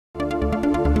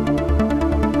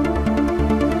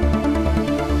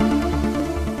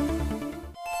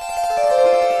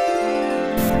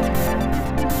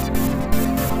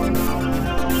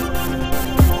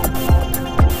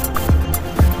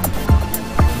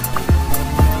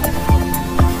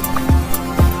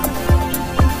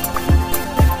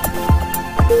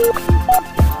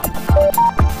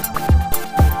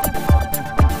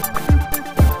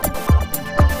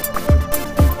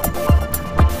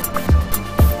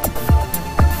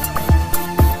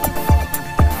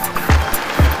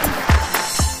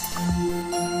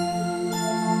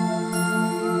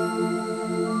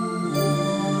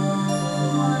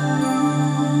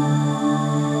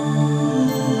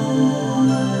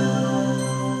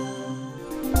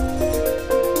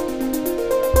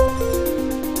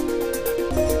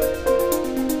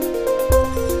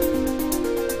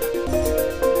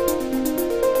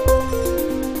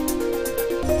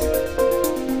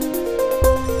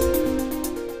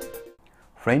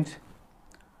Friends,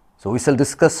 so we shall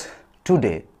discuss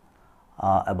today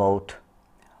about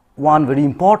one very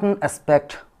important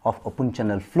aspect of open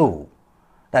channel flow,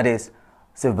 that is,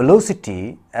 say,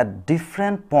 velocity at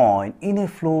different point in a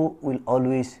flow will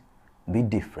always be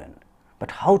different,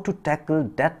 but how to tackle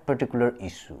that particular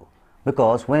issue,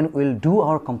 because when we will do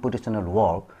our computational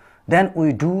work, then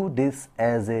we do this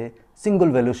as a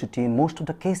single velocity in most of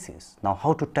the cases. Now,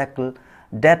 how to tackle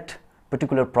that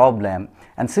particular problem?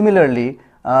 And similarly,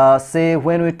 say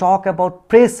when we talk about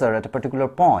pressure at a particular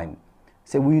point,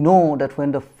 say we know that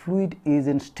when the fluid is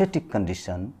in static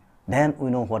condition, then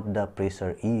we know what the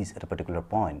pressure is at a particular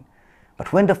point.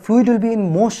 But when the fluid will be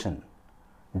in motion,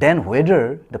 then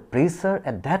whether the pressure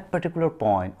at that particular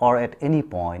point or at any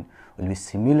point will be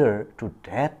similar to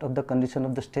that of the condition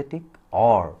of the static,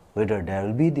 or whether there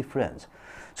will be difference.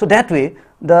 So that way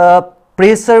the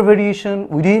pressure variation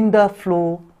within the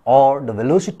flow or the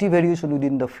velocity variation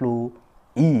within the flow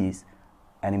is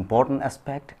an important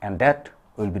aspect, and that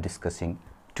we will be discussing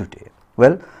today.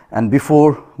 Well, and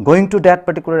before going to that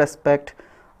particular aspect,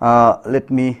 let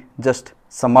me just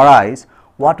summarize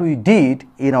what we did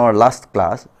in our last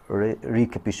class,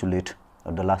 recapitulate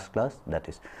the last class, that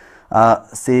is,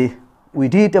 say we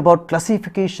did about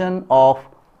classification of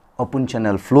open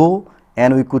channel flow,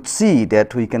 and we could see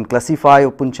that we can classify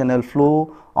open channel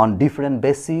flow on different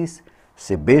bases,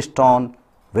 say based on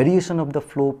variation of the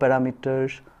flow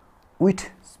parameters with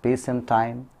space and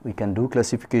time. We can do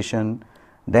classification,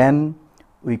 then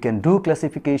we can do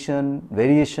classification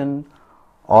variation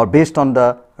or based on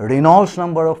the Reynolds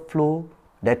number of flow.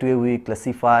 That way we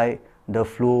classify the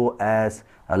flow as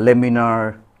a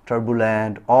laminar,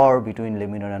 turbulent, or between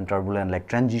laminar and turbulent, like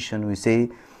transition we say.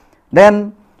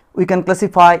 Then we can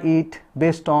classify it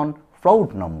based on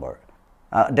Froude number.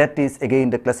 That is again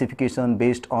the classification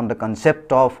based on the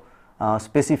concept of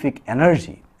specific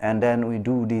energy, and then we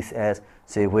do this as,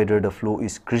 say, whether the flow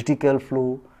is critical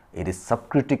flow, it is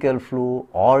subcritical flow,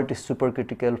 or it is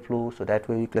supercritical flow. So that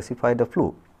way we classify the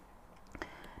flow.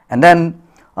 And then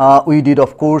we did,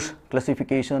 of course,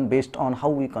 classification based on how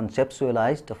we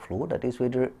conceptualize the flow, that is,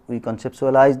 whether we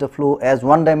conceptualize the flow as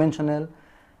one dimensional,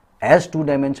 as two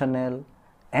dimensional,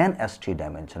 and as three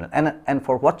dimensional, and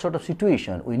for what sort of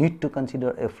situation we need to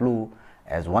consider a flow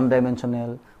as one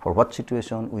dimensional, for what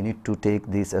situation we need to take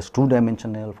this as two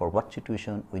dimensional, for what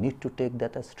situation we need to take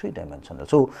that as three dimensional.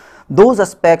 So those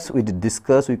aspects we did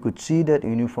discuss. We could see that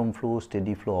uniform flow,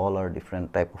 steady flow, all are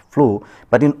different type of flow,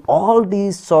 but in all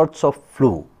these sorts of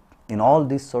flow,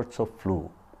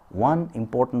 one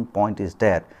important point is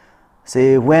that,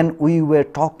 say, when we were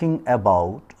talking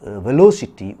about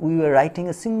velocity, we were writing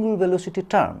a single velocity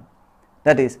term,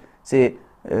 that is, say,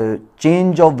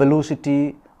 change of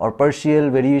velocity or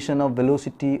partial variation of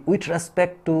velocity with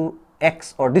respect to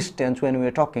x or distance. When we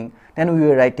were talking, then we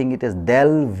were writing it as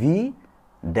del v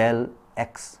del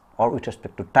x, or with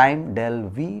respect to time del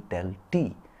v del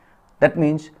t. That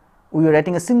means we were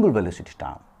writing a single velocity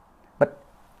term. But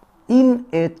in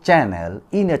a channel,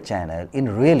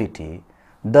 in reality,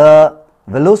 the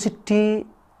velocity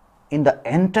in the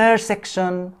entire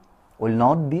section will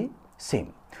not be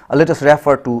same. Let us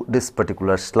refer to this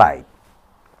particular slide.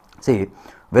 See,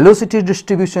 velocity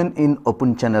distribution in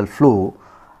open channel flow,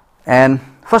 and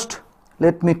first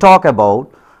let me talk about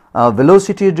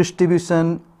velocity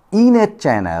distribution in a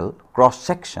channel cross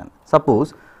section.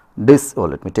 Suppose this,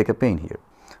 let me take a pen here.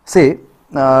 Say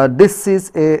this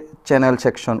is a channel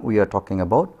section we are talking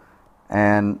about,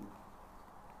 and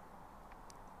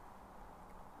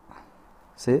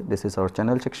say this is our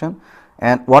channel section,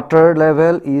 and water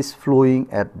level is flowing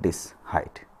at this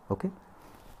height. Okay.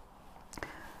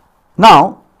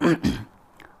 Now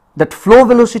that flow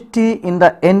velocity in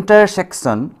the entire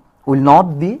section will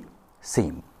not be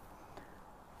same.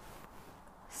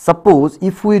 Suppose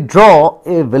if we draw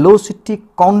a velocity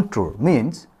contour,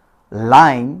 means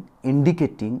line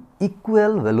indicating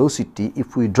equal velocity,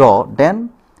 if we draw,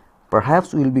 then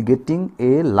perhaps we will be getting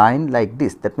a line like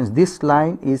this. That means this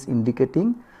line is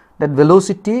indicating that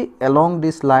velocity along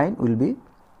this line will be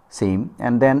same,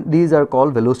 and then these are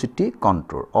called velocity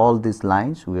contour. All these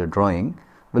lines we are drawing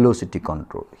velocity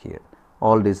contour here.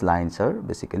 All these lines are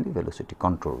basically velocity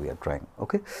contour we are drawing.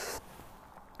 Okay.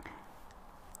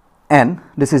 And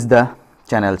this is the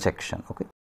channel section. Okay.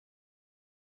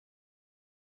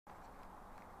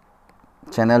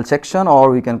 Channel section,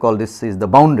 or we can call this is the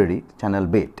boundary channel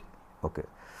bed. Okay.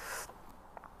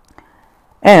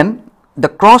 And the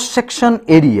cross section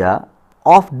area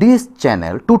of this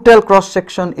channel, total cross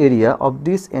section area of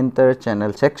this entire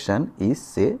channel section is,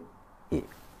 say, A.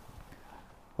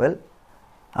 Well,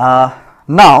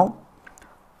 now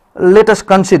let us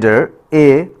consider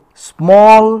a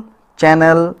small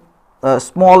channel,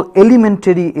 small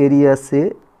elementary area,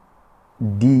 say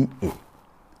dA,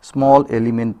 small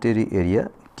elementary area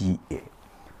dA.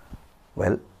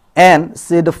 Well, and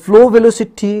say the flow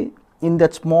velocity in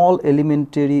that small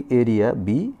elementary area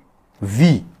be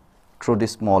V through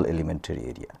this small elementary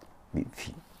area be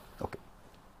V. Okay.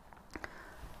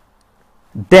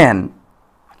 Then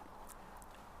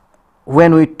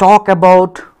when we talk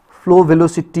about flow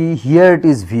velocity, here it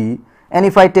is V, and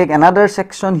if I take another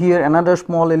section here, another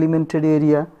small elementary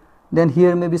area, then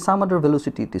here may be some other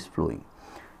velocity it is flowing.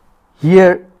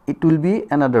 Here it will be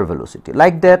another velocity,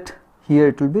 like that. Here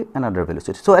it will be another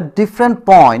velocity. So at different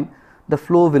point the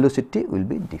flow velocity will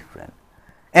be different,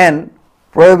 and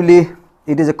probably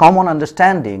it is a common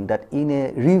understanding that in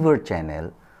a river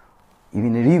channel,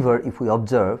 in a river, if we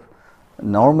observe,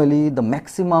 normally the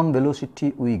maximum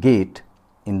velocity we get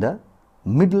in the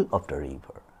middle of the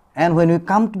river, and when we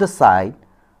come to the side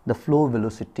the flow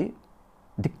velocity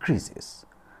decreases.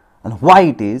 And why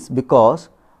it is? Because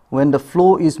when the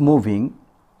flow is moving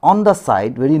on the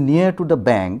side very near to the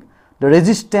bank, the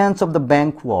resistance of the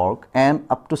bank work, and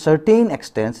up to certain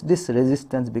extent this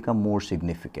resistance become more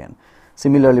significant.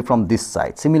 Similarly from this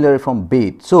side, similarly from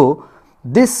bed. So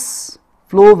this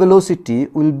flow velocity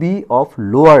will be of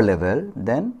lower level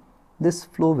than this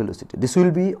flow velocity. This will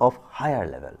be of higher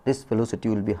level. This velocity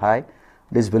will be high,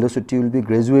 this velocity will be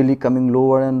gradually coming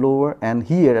lower and lower, and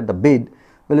here at the bed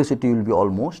velocity will be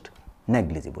almost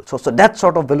negligible. So that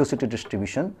sort of velocity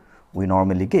distribution we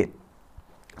normally get.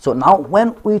 So now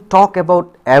when we talk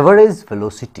about average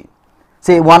velocity,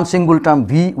 say one single term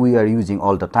V we are using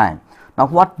all the time. Now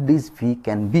what this V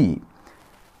can be?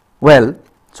 Well,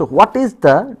 so what is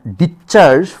the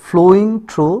discharge flowing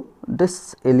through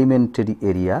this elementary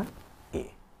area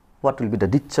A? What will be the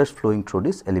discharge flowing through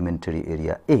this elementary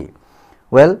area A?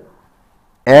 Well,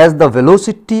 as the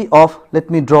velocity of, let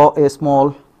me draw a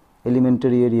small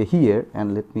elementary area here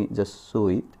and let me just show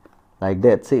it like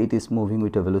that. Say it is moving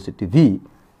with a velocity V,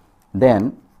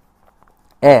 then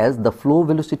as the flow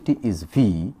velocity is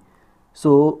V,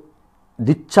 so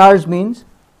discharge means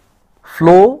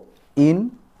flow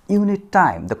in unit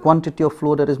time, the quantity of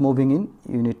flow that is moving in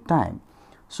unit time.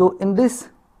 So in this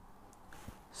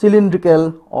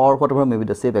cylindrical or whatever may be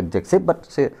the shape, exact shape, but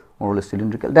say more or less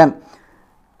cylindrical, then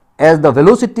as the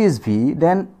velocity is V,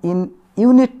 then in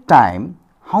unit time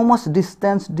how much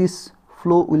distance this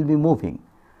flow will be moving?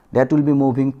 That will be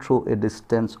moving through a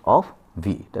distance of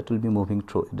V, that will be moving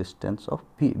through a distance of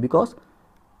V, because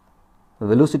the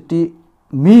velocity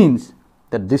means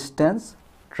the distance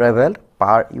traveled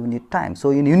per unit time. So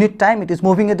in unit time it is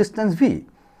moving a distance V,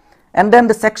 and then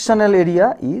the sectional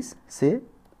area is say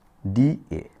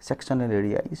dA, sectional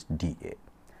area is dA.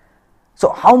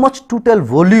 So how much total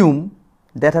volume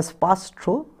that has passed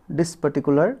through this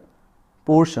particular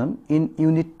portion in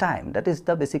unit time, that is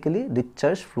the basically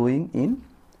discharge flowing in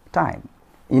time,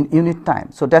 in unit time.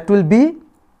 So that will be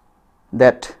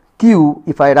that Q,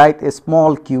 if I write a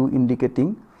small q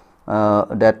indicating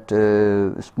that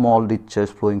small discharge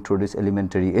flowing through this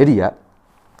elementary area,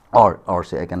 or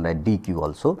say I can write dq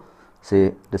also,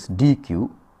 say this dq,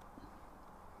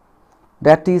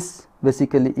 that is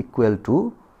basically equal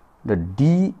to the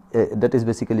d, that is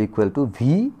basically equal to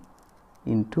V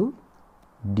into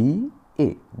dA,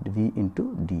 V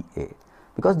into dA,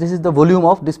 because this is the volume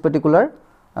of this particular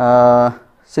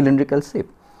cylindrical shape,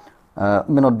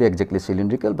 may not be exactly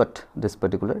cylindrical, but this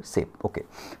particular shape. Okay.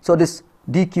 So this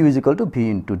dq is equal to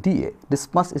V into dA,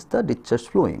 this much is the discharge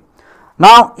flowing.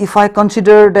 Now if I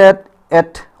consider that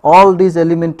at all these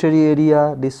elementary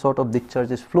area this sort of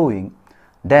discharge is flowing,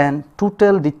 then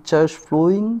total discharge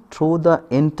flowing through the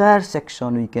entire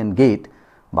section we can get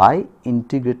by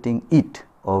integrating it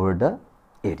over the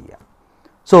area.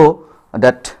 So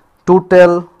that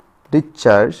total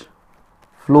discharge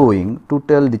flowing through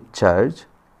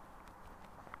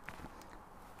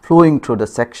the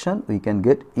section we can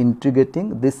get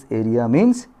integrating this area,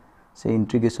 means say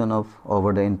integration of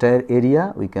over the entire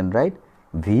area, we can write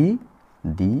V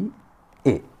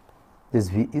dA. This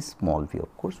V is small v,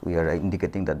 of course we are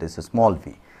indicating that this is small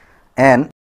v, and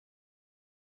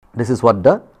this is what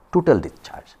the total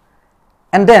discharge.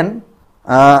 And then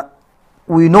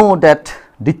we know that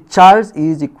discharge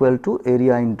is equal to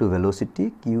area into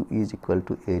velocity, Q is equal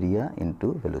to area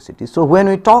into velocity. So when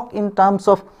we talk in terms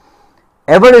of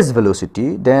average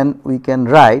velocity, then we can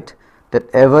write that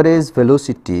average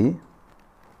velocity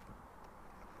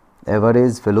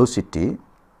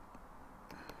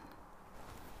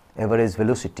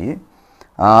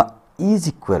is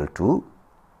equal to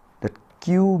that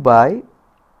Q by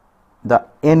the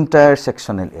entire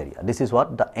sectional area. This is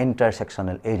what? The entire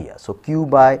sectional area. So, Q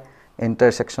by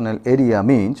entire sectional area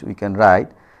means we can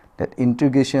write that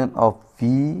integration of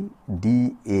V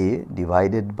dA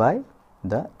divided by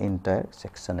the entire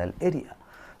sectional area.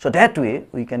 So, that way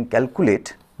we can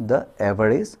calculate the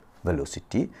average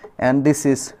velocity, and this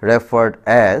is referred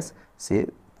as say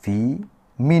V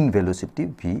mean velocity,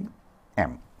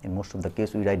 Vm. In most of the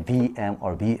case we write Vm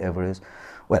or V average.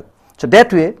 Well, so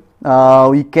that way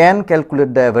we can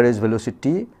calculate the average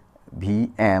velocity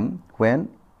Vm when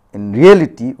in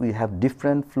reality we have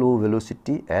different flow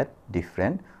velocity at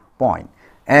different point,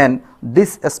 and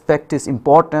this aspect is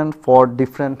important for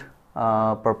different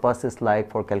purposes, like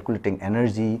for calculating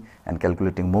energy and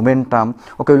calculating momentum.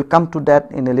 Okay, we will come to that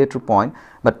in a later point,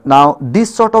 but now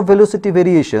this sort of velocity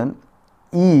variation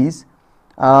is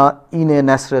in a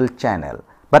natural channel.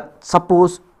 But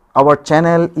suppose our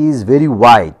channel is very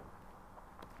wide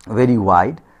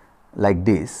like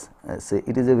this, say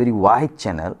it is a very wide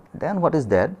channel, then what is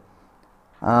that?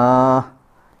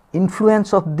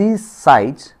 Influence of these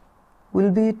sides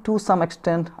will be to some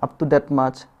extent up to that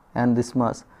much and this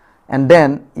much, and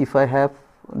then if I have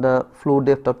the flow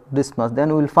depth of this much, then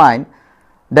we will find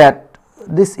that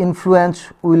this influence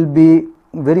will be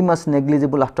very much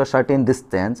negligible after certain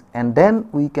distance, and then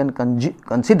we can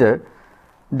consider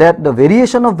that the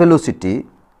variation of velocity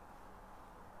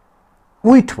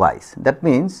widthwise, that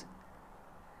means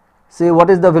say what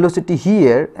is the velocity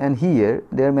here and here,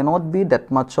 there may not be that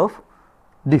much of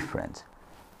difference,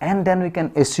 and then we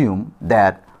can assume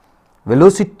that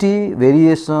velocity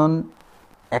variation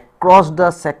across the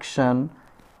section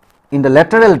in the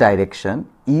lateral direction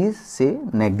is say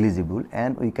negligible,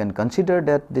 and we can consider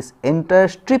that this entire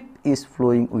strip is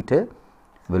flowing with a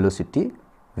velocity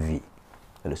V.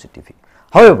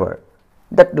 However,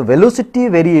 that the velocity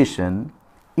variation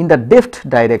in the depth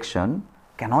direction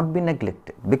cannot be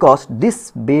neglected, because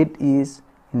this bed is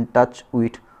in touch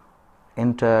with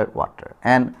entire water,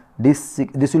 and this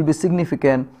will be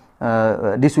significant,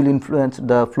 this will influence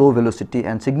the flow velocity,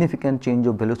 and significant change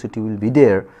of velocity will be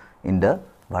there in the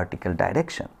vertical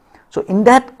direction. So, in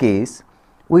that case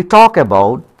we talk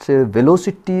about say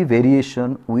velocity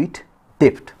variation with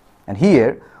depth, and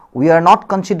here we are not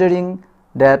considering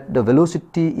that the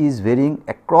velocity is varying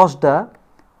across the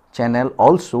channel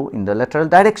also in the lateral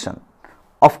direction.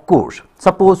 Of course,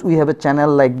 suppose we have a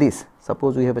channel like this,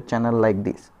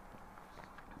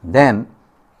 then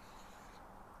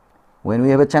when we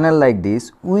have a channel like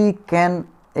this, we can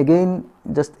again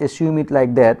just assume it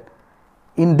like that.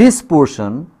 In this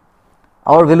portion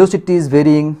our velocity is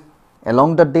varying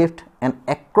along the depth, and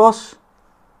across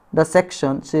the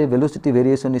section say velocity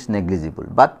variation is negligible,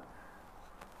 but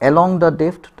along the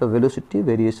depth the velocity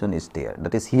variation is there.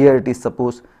 That is, here it is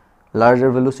suppose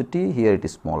larger velocity, here it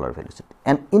is smaller velocity,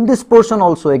 and in this portion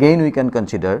also again we can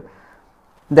consider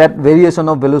that variation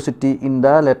of velocity in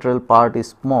the lateral part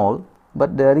is small,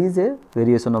 but there is a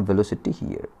variation of velocity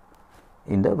here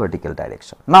in the vertical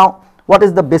direction. Now, what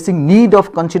is the basic need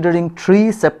of considering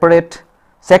three separate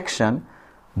section?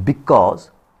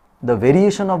 Because the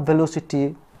variation of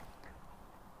velocity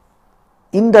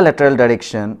in the lateral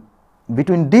direction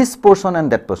between this portion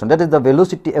and that portion, that is the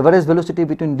velocity, average velocity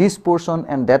between this portion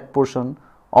and that portion,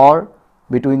 or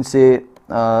between say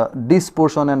this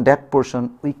portion and that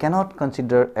portion, we cannot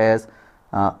consider as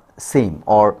same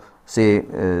or say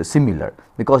similar,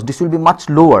 because this will be much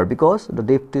lower, because the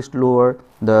depth is lower,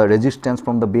 the resistance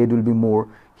from the bed will be more,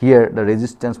 here the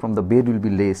resistance from the bed will be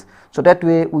less. So, that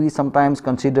way we sometimes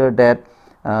consider that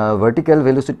vertical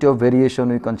velocity of variation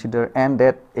we consider, and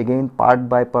that again part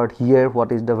by part, here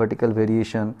what is the vertical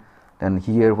variation, then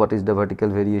here what is the vertical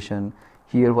variation,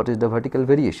 here what is the vertical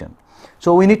variation.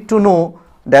 So, we need to know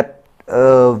that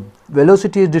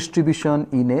velocity distribution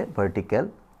in a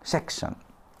vertical section,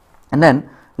 and then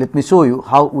let me show you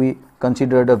how we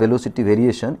consider the velocity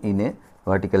variation in a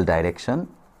vertical direction,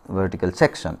 vertical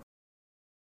section.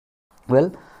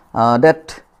 Well,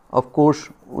 that of course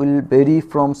will vary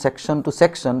from section to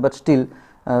section, but still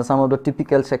some of the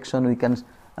typical section we can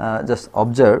just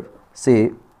observe.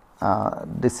 Say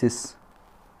this is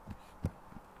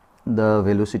the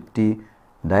velocity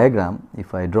diagram.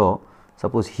 If I draw,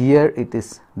 suppose here it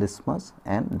is this much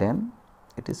and then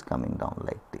it is coming down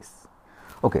like this.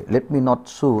 Okay, let me not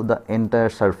show the entire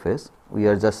surface, we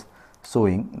are just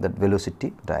showing that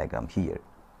velocity diagram here.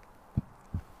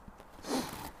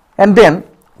 And then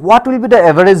what will be the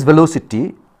average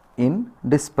velocity in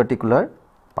this particular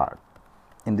part?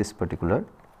 In this particular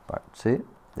part, say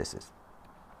this is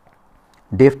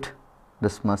depth,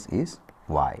 this much is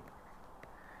y,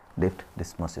 depth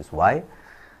this much is y,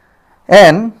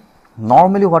 and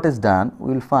normally what is done,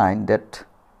 we will find that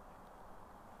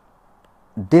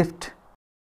depth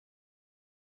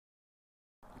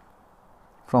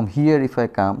from here, if I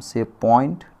come say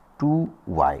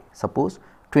 0.2y, suppose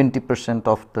 20%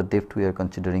 of the depth we are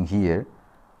considering here,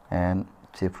 and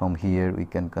say from here we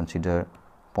can consider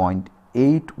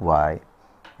 0.8y,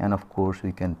 and of course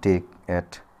we can take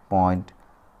at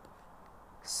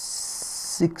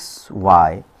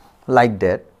 0.6y, like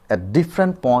that. At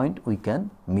different point we can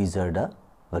measure the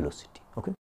velocity.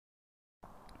 Okay.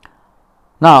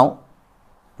 Now,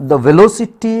 the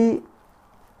velocity,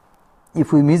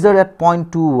 if we measure at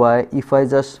 0.2y, if I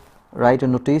just write a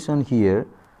notation here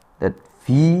that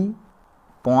v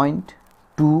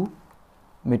 0.2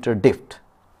 meter depth,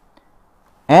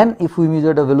 and if we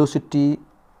measure the velocity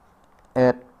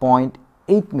at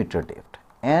 0.8 meter depth,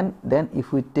 and then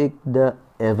if we take the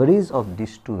average of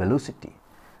these two velocity,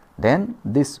 then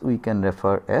this we can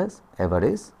refer as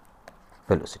average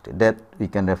velocity, that we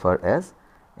can refer as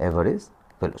average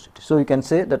velocity. So, we can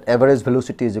say that average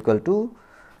velocity is equal to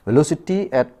velocity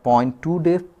at 0.2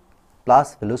 depth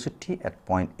plus velocity at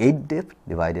 0.8 depth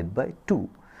divided by 2.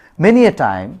 Many a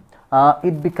time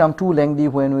it become too lengthy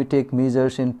when we take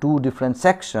measures in two different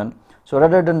sections. So,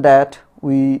 rather than that,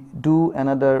 we do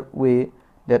another way,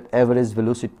 that average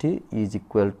velocity is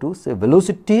equal to say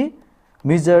velocity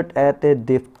measured at a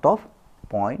depth of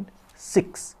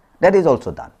 0.6. That is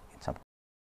also done.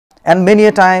 And many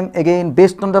a time again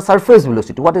based on the surface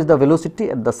velocity. What is the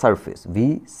velocity at the surface?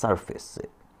 V surface.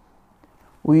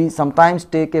 We sometimes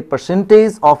take a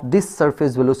percentage of this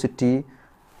surface velocity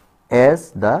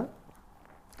as the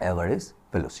average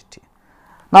velocity.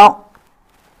 Now,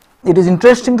 it is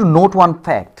interesting to note one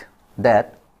fact,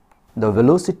 that the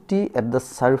velocity at the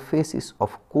surface is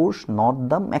of course not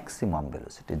the maximum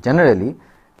velocity. Generally,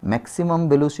 maximum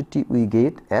velocity we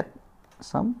get at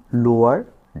some lower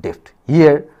depth.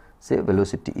 Here say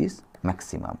velocity is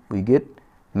maximum, we get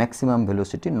maximum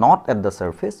velocity not at the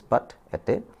surface but at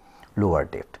a lower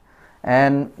depth.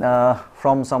 And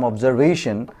from some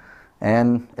observation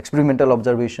and experimental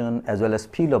observation as well as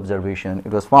field observation,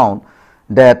 it was found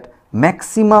that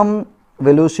maximum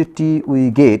velocity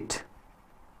we get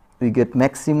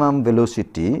maximum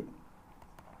velocity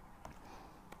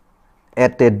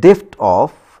at a depth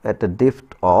of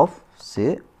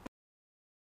say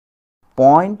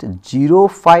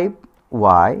 0.05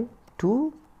 y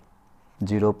to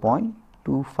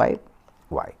 0.25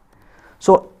 y.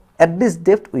 So, at this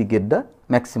depth we get the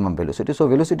maximum velocity. So,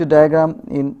 velocity diagram,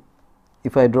 in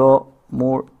if I draw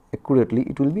more accurately,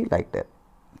 it will be like that,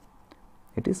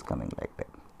 it is coming like that.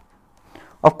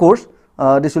 Of course,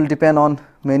 this will depend on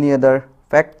many other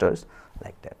factors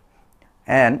like that.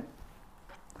 And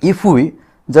if we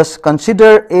just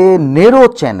consider a narrow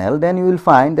channel, then you will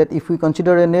find that if we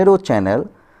consider a narrow channel,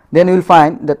 then you will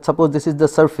find that suppose this is the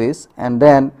surface, and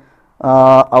then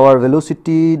our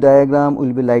velocity diagram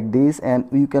will be like this, and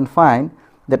you can find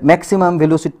that maximum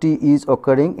velocity is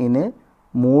occurring in a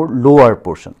more lower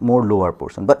portion.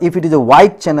 But if it is a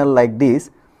wide channel like this,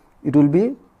 it will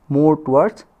be more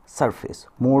towards surface,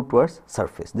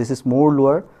 this is more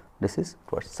lower, this is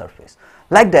towards surface.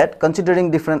 Like that,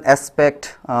 considering different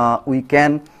aspect, we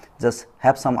can just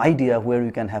have some idea where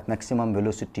we can have maximum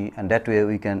velocity, and that way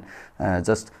we can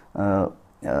just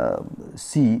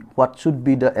see what should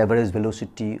be the average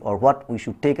velocity, or what we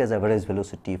should take as average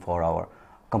velocity for our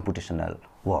computational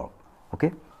work.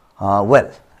 Okay. Well,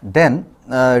 then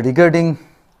regarding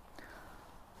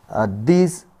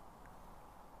these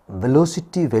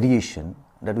velocity variation,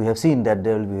 that we have seen that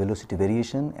there will be velocity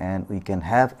variation, and we can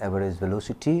have average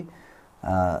velocity,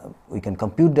 we can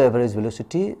compute the average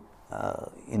velocity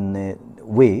in a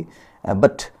way,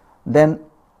 but then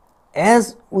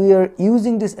as we are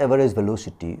using this average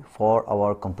velocity for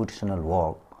our computational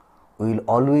work, we will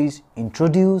always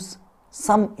introduce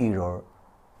some error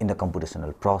in the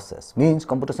computational process. Means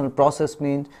computational process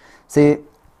means, say,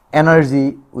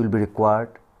 energy will be required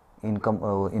in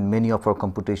many of our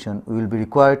computation. We will be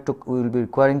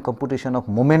requiring computation of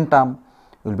momentum,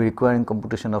 we will be requiring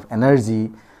computation of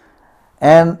energy,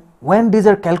 and when these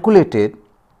are calculated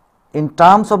in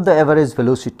terms of the average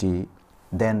velocity,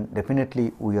 then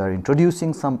definitely we are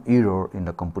introducing some error in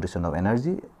the computation of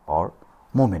energy or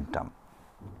momentum.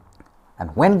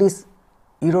 And when this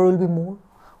error will be more?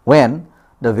 When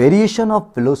the variation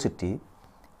of velocity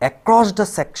across the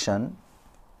section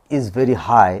is very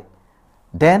high,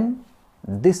 then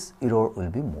this error will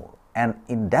be more, and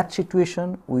in that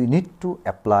situation we need to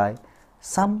apply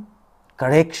some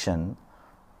correction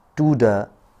to the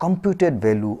computed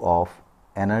value of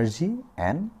energy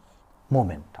and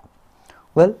momentum.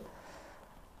 Well,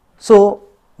 so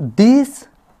these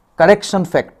correction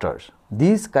factors,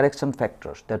 these correction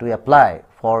factors that we apply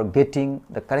for getting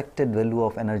the corrected value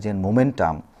of energy and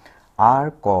momentum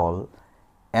are called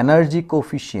energy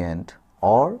coefficient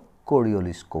or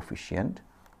Coriolis coefficient,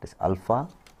 this alpha,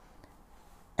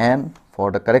 and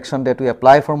for the correction that we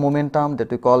apply for momentum,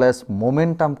 that we call as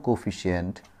momentum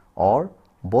coefficient or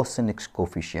Bosenick's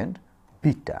coefficient,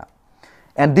 beta.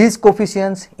 And these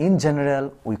coefficients in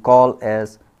general we call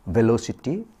as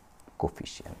velocity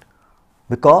coefficient,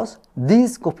 because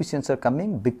these coefficients are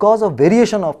coming because of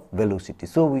variation of velocity.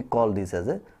 So, we call these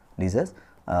as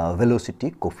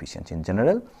velocity coefficients in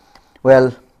general.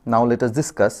 Well, now let us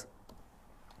discuss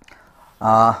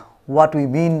what we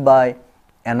mean by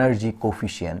energy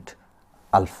coefficient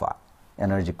alpha,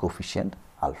 energy coefficient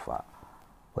alpha.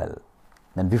 Well,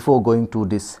 then before going to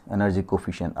this energy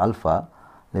coefficient alpha,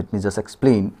 let me just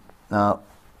explain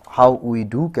how we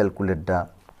do calculate the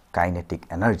kinetic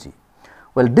energy.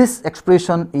 Well, this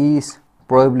expression is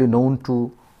probably known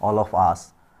to all of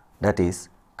us, that is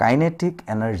kinetic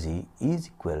energy is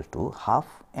equal to half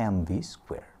mv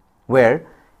square, where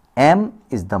m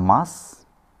is the mass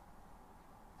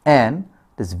and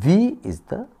this v is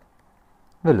the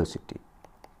velocity.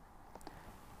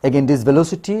 Again, this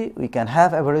velocity we can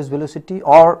have average velocity,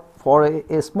 or for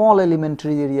a small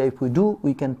elementary area if we do,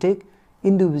 we can take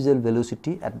individual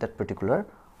velocity at that particular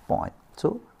point.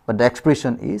 So, but the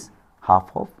expression is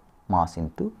half of mass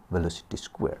into velocity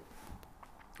square.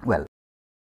 Well,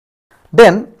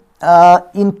 then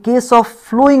in case of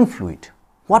flowing fluid,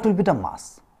 what will be the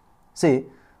mass? Say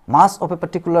mass of a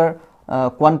particular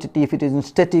quantity, if it is in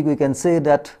static, we can say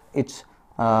that it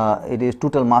is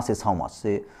total mass is how much,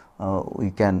 say we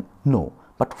can know.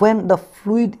 But when the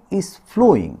fluid is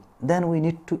flowing, then we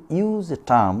need to use a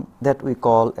term that we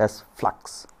call as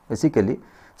flux. Basically,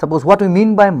 suppose what we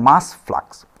mean by mass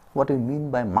flux, what we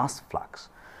mean by mass flux,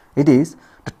 it is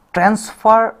the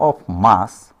transfer of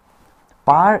mass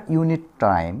per unit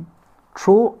time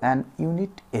through an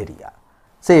unit area.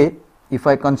 Say if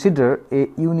I consider a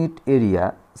unit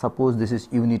area, suppose this is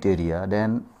unit area,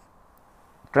 then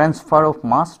transfer of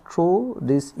mass through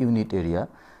this unit area,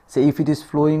 say if it is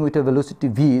flowing with a velocity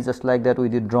v, just like that we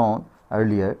did drawn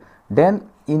earlier, then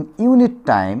in unit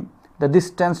time the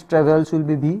distance travels will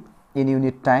be v in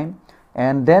unit time,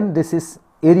 and then this is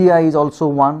area is also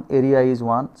 1, area is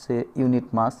 1, say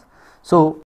unit mass,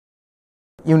 so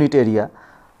unit area.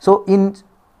 So in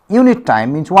unit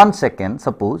time means 1 second,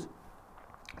 suppose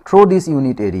through this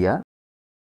unit area,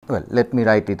 well let me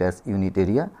write it as unit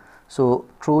area. So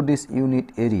through this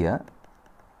unit area,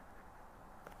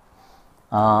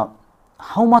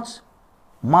 how much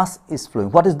mass is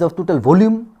flowing, what is the total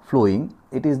volume flowing,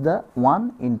 it is the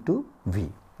 1 into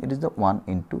v, it is the 1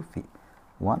 into v,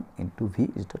 1 into v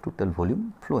is the total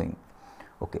volume flowing.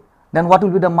 Okay. Then what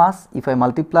will be the mass? If I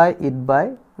multiply it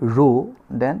by rho,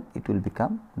 then it will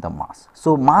become the mass.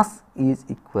 So mass is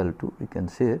equal to, we can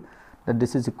say that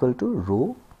this is equal to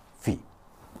rho v.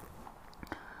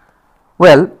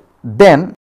 Well,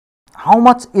 then how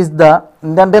much is the,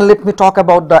 then let me talk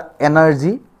about the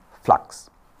energy flux.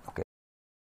 Okay.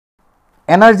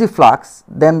 Energy flux,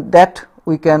 then that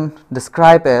we can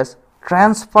describe as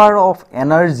transfer of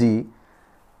energy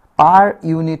per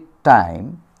unit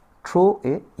time through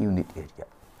a unit area.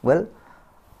 Well,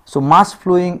 so mass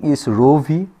flowing is rho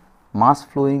v, mass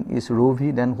flowing is rho v,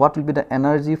 then what will be the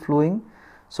energy flowing?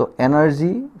 So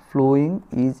energy flowing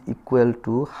is equal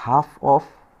to half of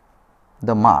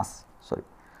the mass, sorry,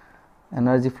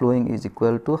 energy flowing is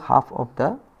equal to half of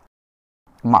the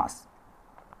mass,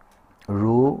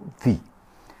 rho v,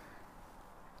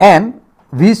 and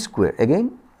v square,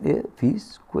 again a v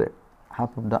square,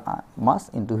 half of the mass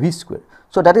into v square.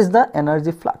 So that is the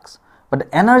energy flux. But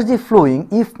the energy flowing,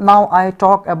 if now I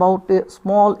talk about a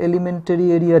small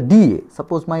elementary area dA,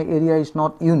 suppose my area is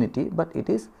not unity but it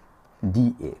is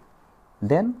dA,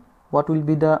 then what will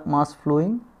be the mass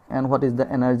flowing and what is the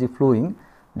energy flowing?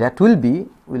 That will be,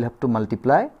 we will have to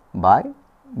multiply by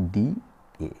dA.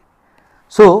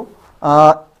 So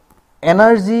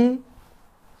energy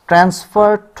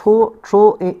transfer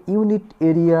through a unit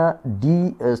area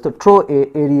d, so through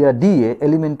a area dA,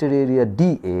 elementary area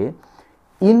dA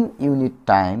in unit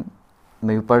time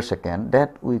maybe per second,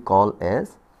 that we call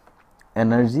as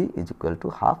energy is equal to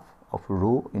half of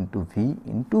rho into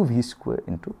v square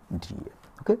into dA.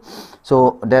 Okay.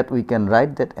 So that we can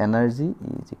write that energy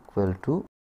is equal to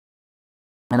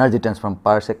energy transfer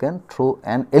per second through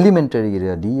an elementary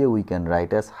area dA, we can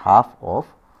write as half of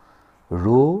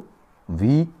rho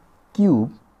v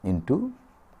cube into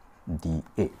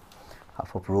dA,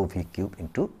 half of rho v cube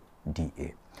into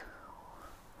dA.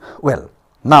 Well,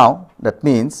 now that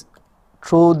means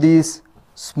through this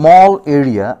small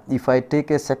area, if I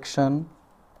take a section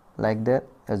like that,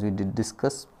 as we did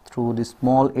discuss, through this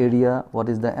small area, what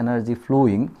is the energy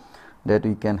flowing, that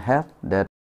we can have that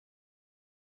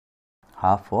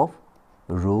half of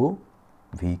rho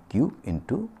v cube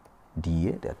into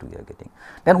dA that we are getting.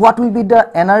 Then what will be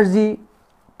the energy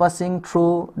passing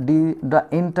through the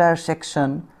entire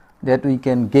section that we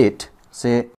can get?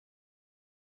 Say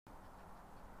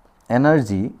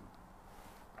energy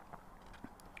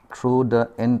through the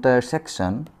entire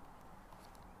section,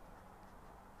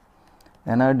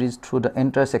 energies through the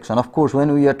entire section. Of course,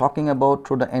 when we are talking about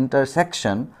through the entire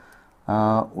section,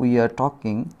 we are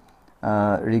talking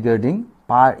regarding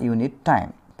per unit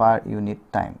time,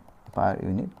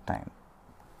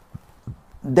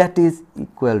 that is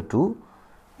equal to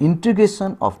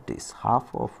integration of this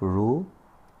half of rho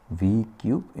v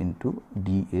cube into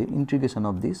dA, integration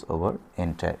of this over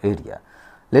entire area.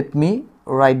 Let me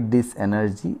write this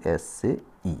energy as say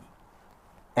E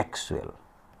actual.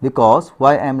 Because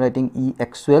why I am writing E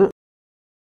actual?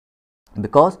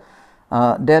 Because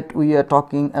that we are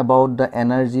talking about the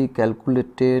energy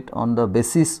calculated on the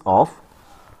basis of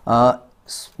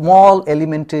small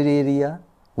elementary area,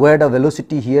 where the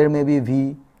velocity here may be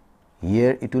v,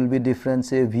 here it will be different,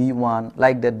 say v1,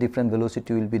 like that different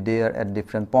velocity will be there at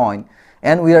different point,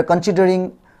 and we are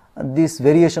considering this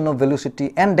variation of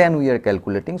velocity, and then we are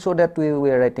calculating. So that way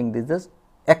we are writing this as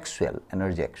actual,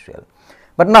 energy actual.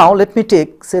 But now let me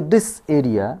take, say this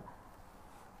area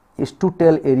is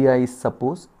total area is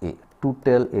suppose A,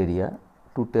 total area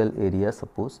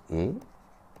suppose A,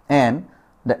 and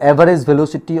the average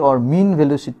velocity or mean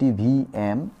velocity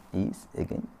Vm is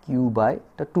again q by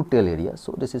the total area.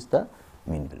 So this is the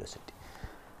mean velocity.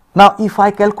 Now if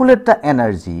I calculate the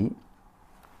energy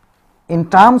in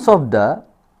terms of the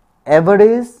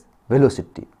average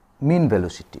velocity, mean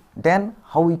velocity, then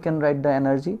how we can write the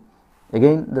energy?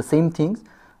 Again the same things,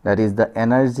 that is the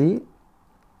energy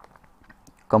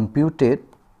computed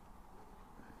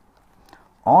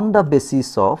on the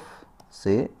basis of,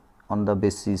 say on the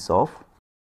basis of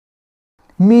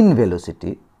mean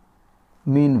velocity,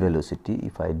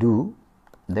 if I do,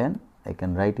 then I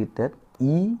can write it that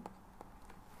E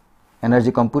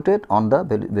energy computed on the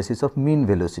basis of mean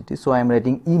velocity. So I am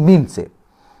writing E mean, say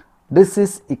this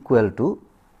is equal to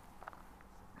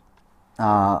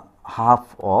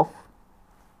half of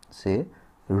say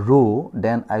rho,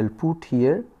 then I will put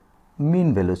here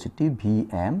mean velocity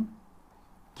Vm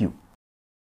cube,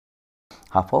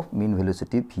 half of mean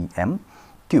velocity Vm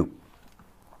cube.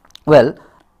 Well,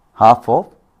 half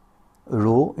of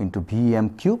rho into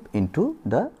Vm cube into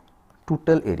the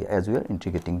total area, as we are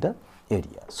integrating the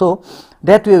area. So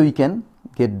that way we can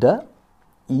get the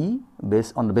E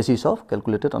based on the basis of,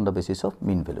 calculated on the basis of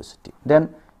mean velocity.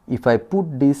 Then if I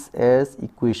put this as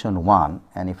equation 1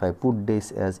 and if I put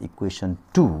this as equation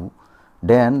 2,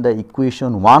 then the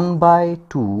equation 1 by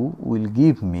 2 will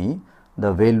give me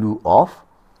the value of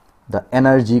the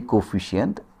energy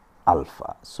coefficient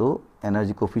alpha. So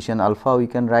energy coefficient alpha we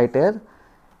can write as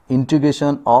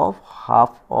integration of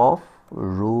half of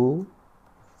rho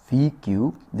v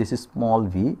cube, this is small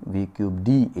v, v cube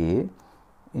dA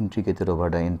integrated over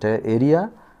the entire area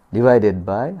divided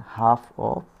by half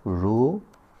of rho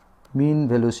mean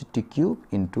velocity cube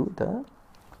into the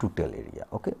total area.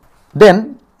 Okay.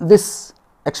 Then this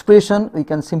expression we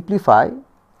can simplify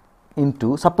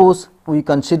into, suppose we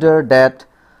consider that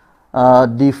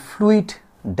the fluid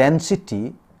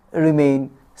density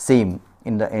remain same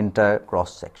in the entire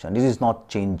cross section, this is not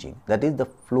changing, that is the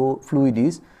fluid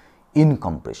is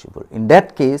incompressible. In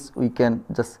that case we can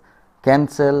just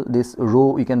cancel this rho,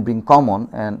 we can bring common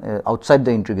and outside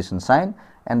the integration sign,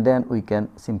 and then we can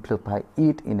simplify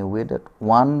it in a way that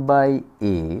 1 by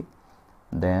A,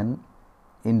 then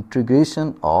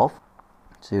integration of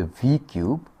say v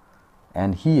cube,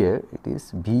 and here it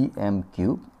is Vm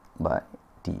cube by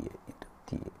dA into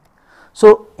dA.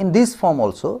 So in this form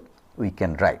also we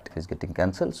can write, it is getting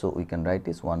cancelled, so we can write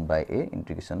this 1 by A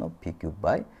integration of v cube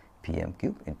by Vm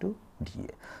cube into dA.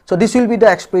 So this will be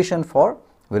the expression for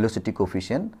velocity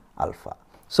coefficient alpha.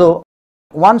 So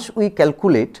once we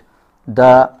calculate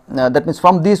the that means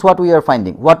from this what we are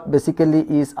finding, what basically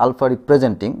is alpha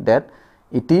representing, that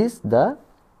it is the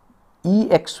E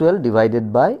actual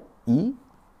divided by E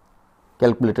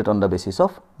calculated on the basis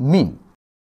of mean.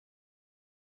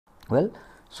 Well,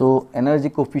 so energy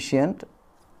coefficient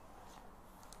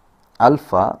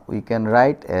alpha we can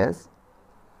write as,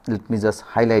 let me just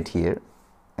highlight here,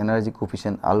 energy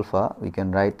coefficient alpha we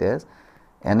can write as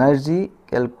energy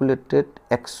calculated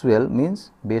actual, means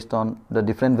based on the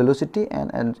different velocity,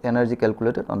 and energy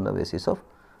calculated on the basis of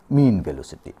mean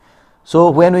velocity. So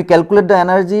when we calculate the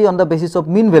energy on the basis of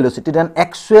mean velocity, then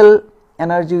actual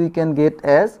energy we can get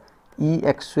as E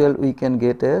actual, we can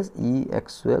get as E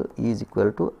actual is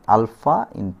equal to alpha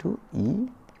into E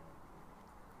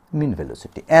mean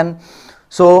velocity. And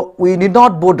so we need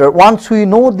not bother, once we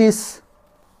know this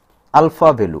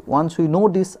alpha value,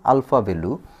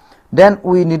 then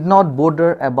we need not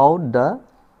bother about the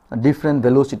different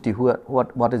velocity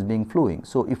what is being flowing.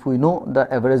 So if we know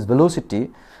the average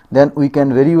velocity, then we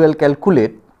can very well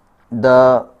calculate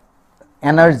the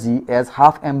energy as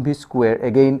half mv square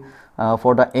again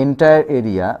for the entire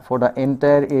area. For the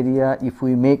entire area, if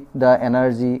we make the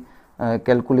energy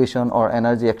calculation or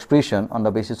energy expression on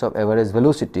the basis of average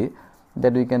velocity,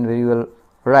 that we can very well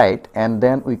write, and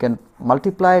then we can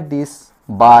multiply this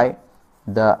by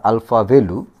the alpha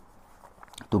value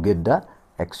to get the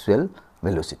actual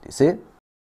velocity. Say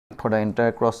for the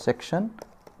entire cross section,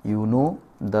 you know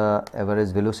the average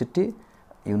velocity,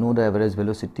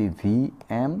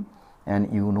 Vm,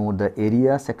 and you know the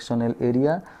area, sectional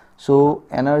area. So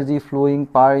energy flowing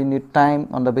per unit time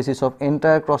on the basis of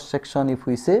entire cross section, if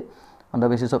we say on the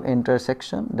basis of entire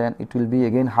section, then it will be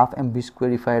again half mv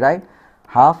square if I write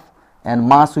half, and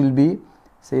mass will be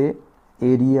say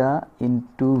area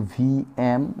into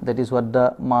Vm, that is what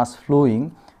the mass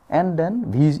flowing, and then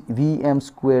Vm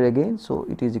square again. So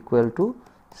it is equal to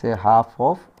say half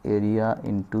of area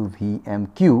into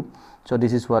Vm cube. So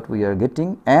this is what we are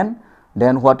getting, and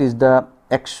then what is the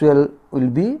actual will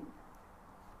be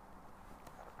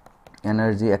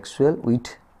energy actual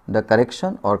with the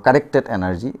correction or corrected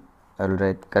energy. I will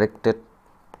write corrected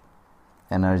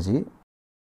energy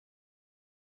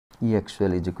E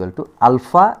actual is equal to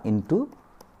alpha into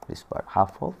this part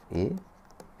half of a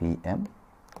Vm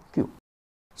cube.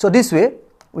 So this way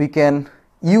we can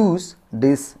use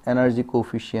this energy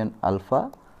coefficient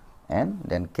alpha and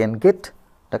then can get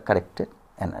the corrected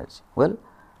energy. Well,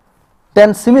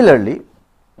 then similarly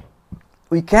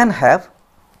we can have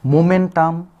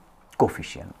momentum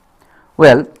coefficient.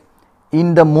 Well,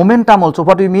 in the momentum also,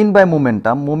 what we mean by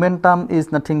momentum? Momentum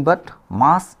is nothing but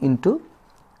mass into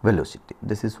velocity.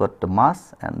 This is what the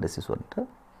mass and this is what the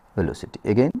velocity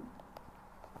again.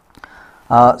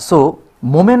 So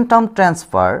momentum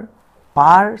transfer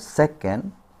per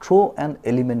second through an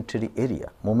elementary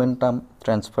area, momentum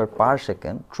transfer per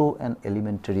second through an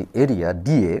elementary area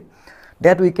dA,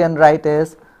 that we can write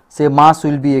as say mass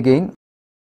will be again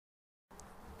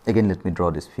let me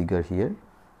draw this figure here,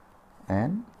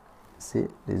 and say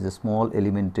there is a small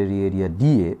elementary area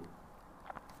dA,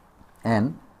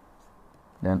 and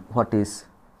then what is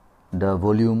the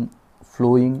volume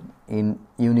flowing in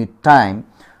unit time,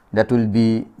 that will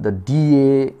be the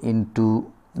dA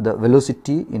into the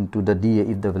velocity into the dA,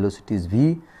 if the velocity is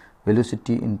v,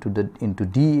 velocity into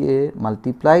dA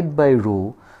multiplied by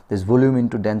rho, this volume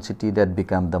into density, that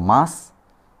become the mass,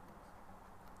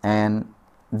 and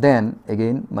then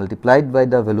again multiplied by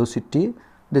the velocity,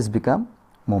 this become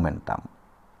momentum.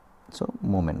 So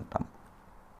momentum.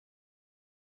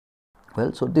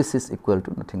 Well, so this is equal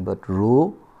to nothing but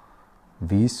rho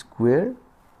v square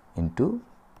into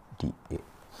dA,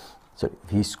 sorry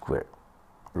v square,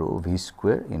 rho v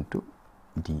square into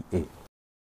dA.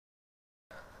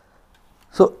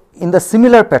 So in the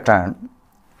similar pattern,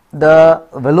 the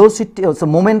velocity, so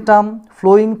momentum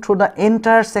flowing through the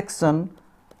entire section,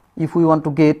 if we want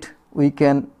to get, we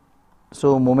can,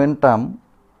 so momentum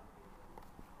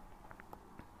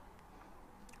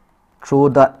through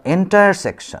the entire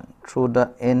section,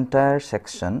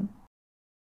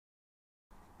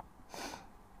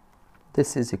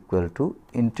 this is equal to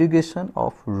integration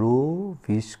of rho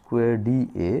v square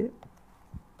dA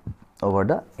over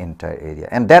the entire area,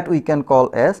 and that we can call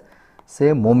as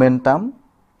say momentum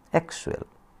actual.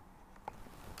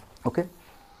 Okay.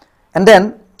 And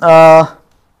then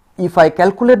if I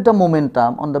calculate the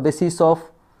momentum on the basis of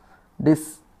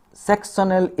this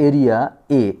sectional area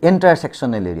A, entire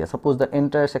sectional area, suppose the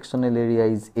entire sectional area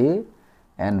is A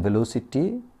and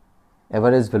velocity,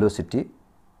 average velocity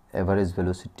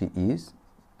is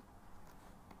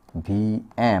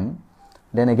Vm,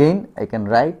 then again I can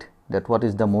write that what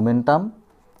is the momentum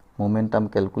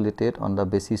calculated on the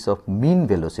basis of mean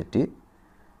velocity,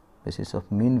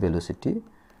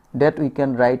 that we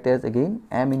can write as again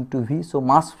m into v. So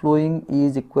mass flowing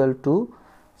is equal to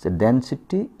say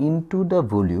density into the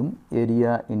volume,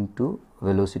 area into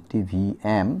velocity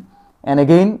Vm, and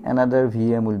again another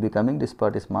Vm will be coming, this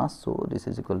part is mass, so this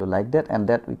is equal to like that, and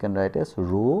that we can write as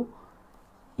rho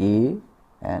A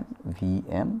and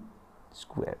Vm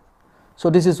square. So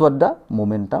this is what the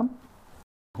momentum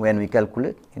when we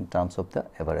calculate in terms of the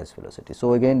average velocity.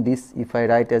 So again this, if I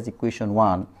write as equation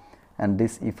 1, and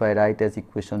this if I write as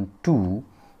equation 2.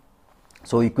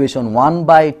 So equation 1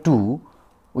 by 2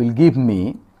 will give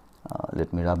me,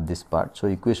 let me rub this part. So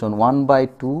equation 1 by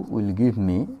 2 will give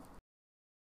me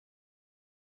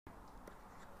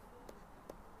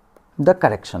the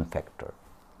correction factor.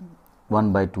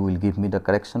 1 by 2 will give me the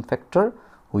correction factor,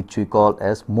 which we call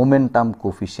as momentum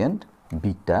coefficient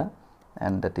beta,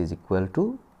 and that is equal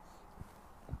to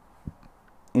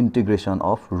integration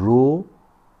of rho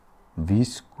v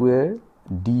square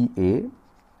dA,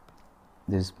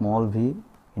 this small v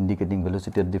indicating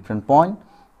velocity at different point,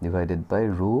 divided by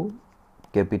rho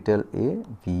capital A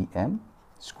Vm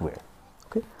square.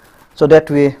 Okay. So that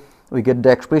way we get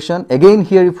the expression. Again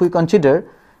here if we consider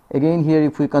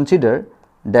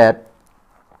that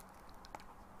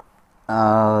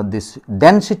this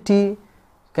density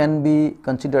can be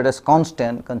considered as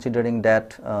constant, considering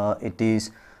that it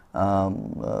is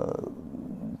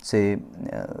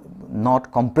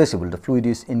not compressible, the fluid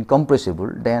is incompressible,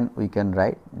 then we can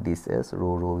write this as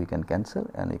rho we can cancel,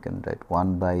 and we can write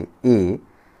 1 by A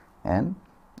and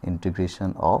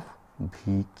integration of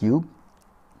v cube,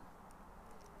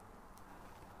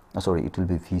 sorry, it will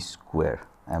be v square,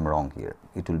 I am wrong here,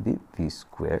 it will be v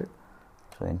square.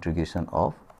 So integration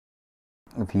of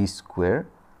v square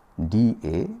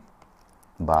dA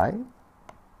by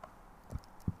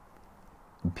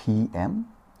Vm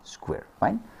square.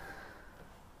 Fine.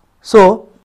 So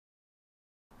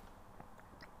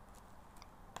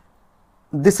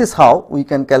this is how we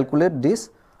can calculate this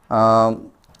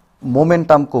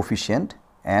momentum coefficient,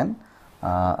 and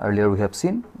earlier we have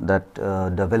seen that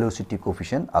the velocity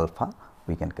coefficient alpha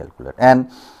we can calculate, and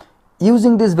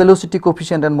using this velocity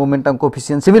coefficient and momentum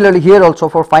coefficient, similarly here also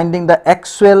for finding the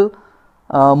actual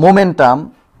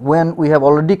momentum, when we have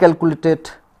already calculated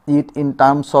it in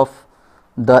terms of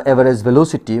the average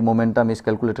velocity, momentum is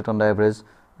calculated on the average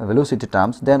velocity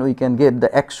terms, then we can get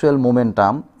the actual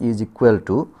momentum is equal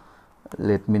to,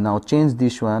 let me now change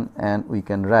this one, and we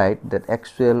can write that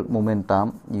actual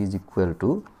momentum is equal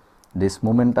to this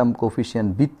momentum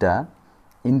coefficient beta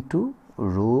into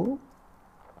rho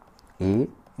A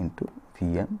into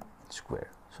Vm square.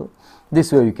 So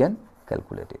this way we can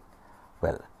calculate it.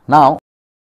 Well, now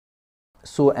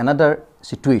so another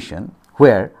situation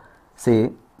where,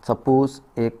 say, suppose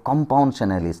a compound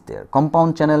channel is there.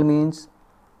 Compound channel means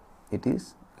it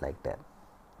is like that.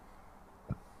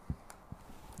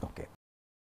 Okay.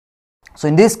 So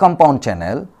in this compound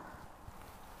channel,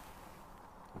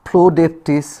 flow depth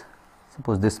is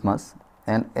suppose this much,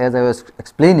 and as I was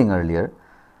explaining earlier,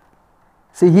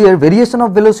 see here variation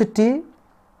of velocity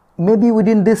maybe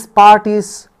within this part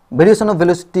is, variation of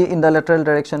velocity in the lateral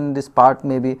direction in this part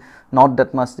may be not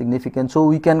that much significant. So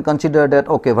we can consider that,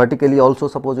 okay, vertically also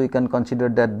suppose we can consider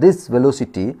that this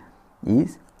velocity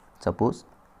is suppose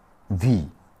v,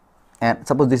 and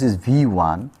suppose this is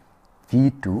v1,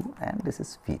 v2 and this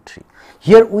is v3.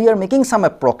 Here we are making some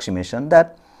approximation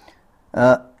that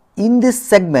in this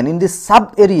segment, in this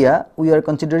sub area we are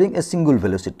considering a single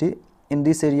velocity, in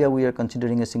this area we are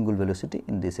considering a single velocity,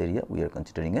 in this area we are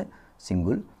considering a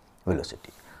single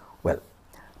velocity. Well,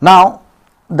 now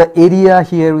the area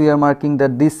here we are marking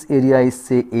that this area is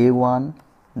say A1,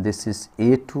 this is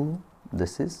A2,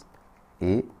 this is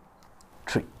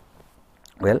A3.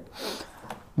 Well,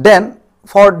 then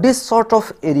for this sort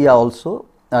of area also,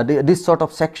 this sort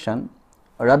of section,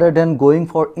 rather than going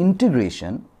for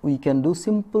integration, we can do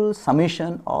simple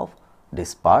summation of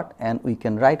this part, and we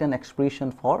can write an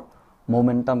expression for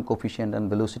momentum coefficient and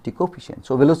velocity coefficient.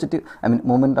 So velocity, I mean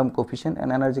momentum coefficient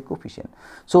and energy coefficient.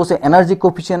 So say energy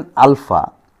coefficient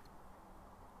alpha,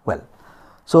 well,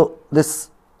 so this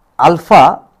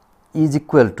alpha is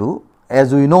equal to,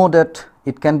 as we know that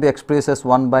it can be expressed as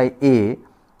 1 by A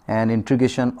and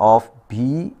integration of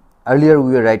V, earlier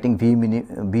we were writing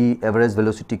V average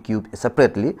velocity cube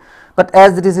separately, but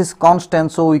as this is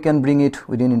constant, so we can bring it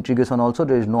within integration also,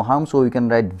 there is no harm. So we can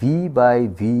write V by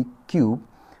V cube,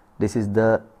 this is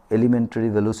the elementary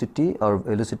velocity or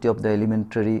velocity of the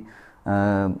elementary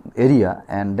area,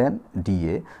 and then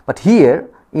dA. But here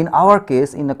in our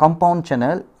case in a compound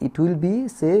channel it will be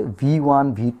say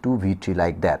V1, V2, V3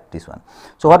 like that, this one.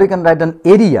 So what we can write, an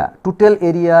area, total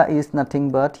area is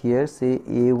nothing but here say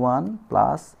A1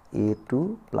 plus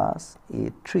A2 plus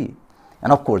A3,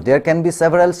 and of course there can be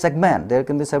several segments,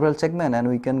 and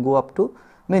we can go up to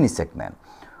many segments.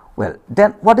 Well,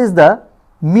 then what is the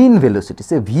mean velocity,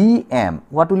 say Vm,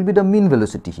 what will be the mean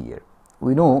velocity here?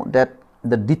 We know that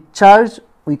the discharge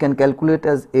we can calculate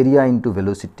as area into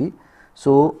velocity.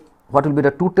 So what will be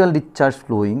the total discharge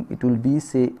flowing? It will be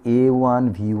say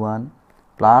A1 V1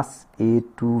 plus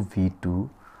A2 V2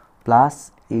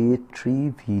 plus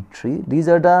A3, V3. These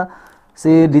are the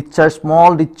say discharge,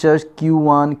 small discharge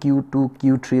Q1, Q2,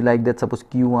 Q3 like that. Suppose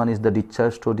Q1 is the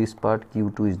discharge to this part,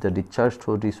 Q2 is the discharge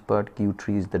to this part,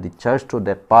 Q3 is the discharge to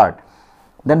that part.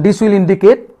 Then this will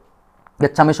indicate the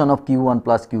summation of Q1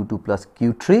 plus Q2 plus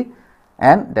Q3,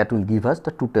 and that will give us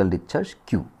the total discharge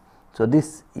Q. So,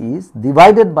 this is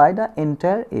divided by the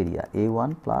entire area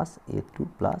A1 plus A2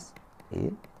 plus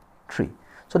A3.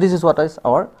 So, this is what is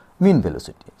our mean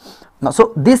velocity. Now,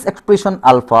 so this expression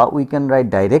alpha we can write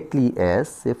directly as,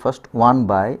 say, first 1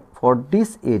 by, for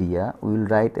this area we will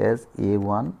write as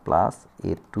A1 plus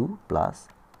A2 plus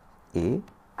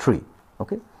A3,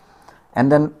 okay.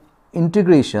 And then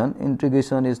integration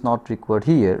is not required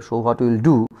here. So, what we will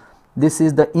do, this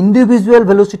is the individual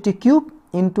velocity cube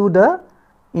into the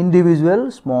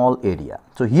individual small area.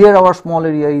 So, here our small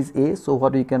area is A. So,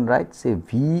 what we can write, say,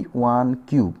 V1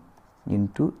 cube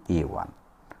into A1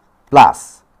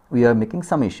 plus, we are making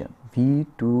summation,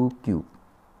 V2 cube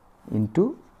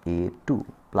into A2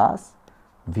 plus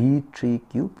V3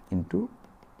 cube into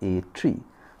A3.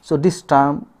 So, this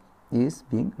term is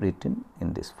being written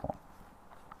in this form,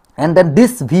 and then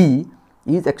this V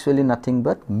is actually nothing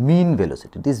but mean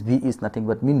velocity. This V is nothing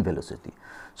but mean velocity.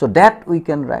 So, that we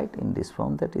can write in this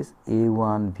form, that is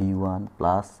A1 V1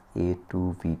 plus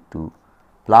A2 V2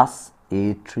 plus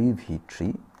A3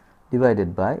 V3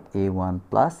 divided by A1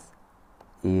 plus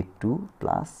A2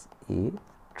 plus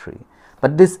A3.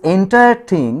 But this entire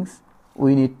things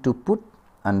we need to put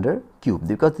under cube,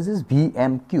 because this is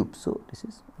Vm cube. So, this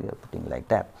is we are putting like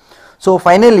that. So,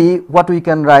 finally, what we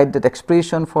can write, that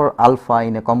expression for alpha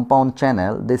in a compound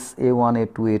channel, this A1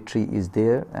 A2 A3 is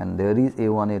there, and there is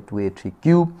A1 A2 A3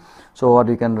 cube. So, what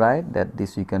we can write, that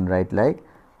this we can write like,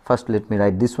 first let me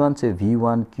write this one, say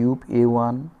V1 cube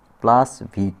A1 plus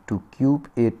V2 cube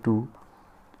A2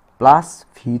 plus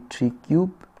V3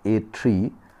 cube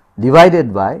A3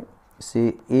 divided by,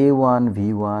 say, A1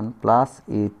 V1 plus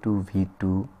A2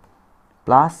 V2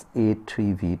 plus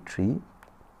A3 V3,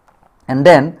 and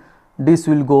then this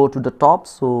will go to the top.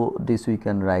 So, this we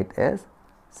can write as,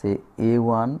 say,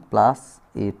 A1 plus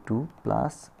A2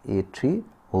 plus A3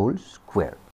 whole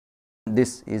square.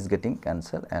 This is getting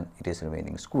cancelled and it is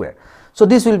remaining square. So,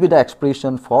 this will be the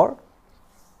expression for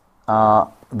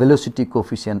velocity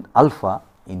coefficient alpha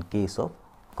in case of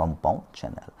compound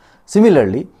channel.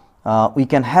 Similarly, we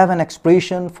can have an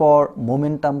expression for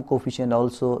momentum coefficient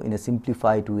also in a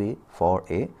simplified way for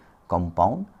a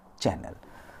compound channel.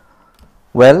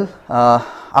 Well,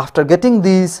 after getting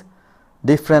these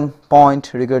different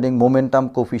points regarding momentum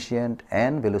coefficient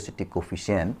and velocity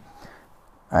coefficient,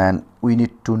 and we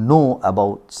need to know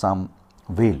about some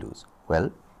values.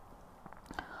 Well,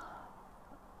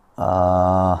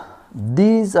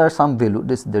 these are some value.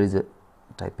 There is a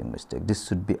typing mistake. This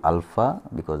should be alpha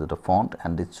because of the font,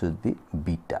 and this should be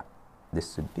beta.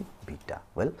 This should be beta.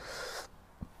 Well,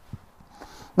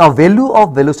 now value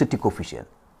of velocity coefficient.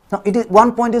 Now, it is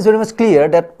one point is very much clear,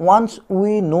 that once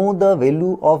we know the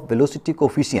value of velocity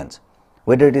coefficients,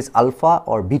 whether it is alpha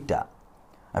or beta,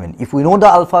 I mean, if we know the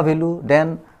alpha value,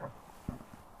 then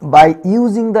by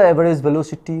using the average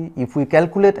velocity, if we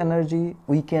calculate energy,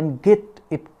 we can get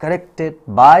it corrected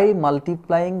by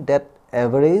multiplying that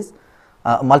average,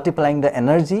 multiplying the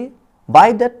energy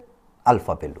by that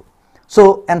alpha value.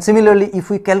 So, and similarly, if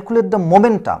we calculate the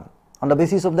momentum on the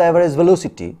basis of the average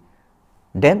velocity,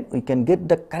 then we can get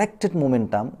the corrected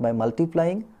momentum by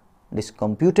multiplying this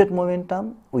computed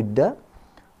momentum with the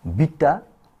beta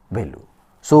value.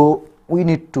 So, we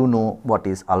need to know what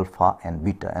is alpha and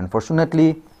beta, and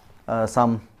fortunately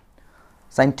some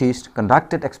scientists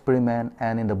conducted experiment,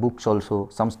 and in the books also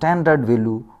some standard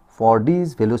value for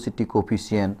these velocity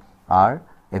coefficient are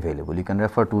available. You can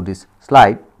refer to this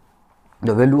slide,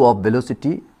 the value of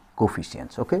velocity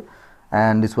coefficients, okay.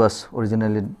 And this was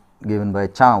originally given by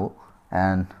Chow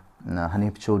and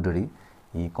Hanif Chaudhary.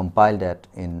 He compiled that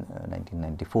in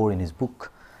 1994 in his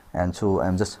book, and so I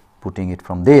am just putting it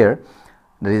from there.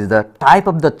 There is the type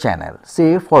of the channel.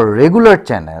 Say for regular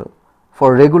channel,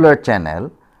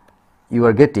 you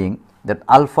are getting that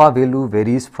alpha value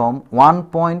varies from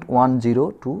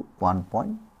 1.10 to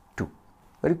 1.2,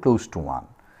 very close to 1,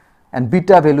 and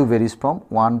beta value varies from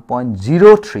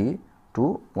 1.03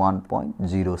 to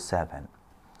 1.07.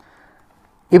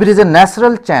 If it is a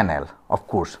natural channel, of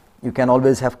course, you can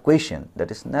always have question,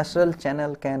 that is, natural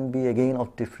channel can be again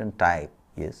of different type.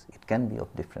 Yes, it can be of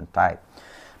different type,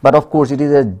 but of course, it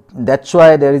is a, that's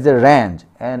why there is a range,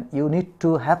 and you need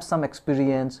to have some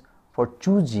experience for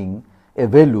choosing a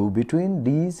value between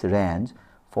these range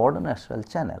for the natural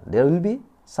channel. There will be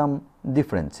some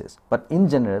differences, but in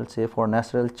general, say for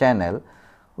natural channel,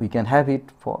 we can have it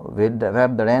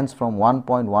have the range from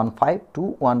 1.15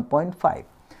 to 1.5.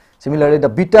 Similarly, the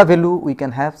beta value we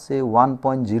can have say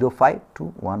 1.05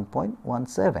 to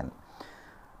 1.17.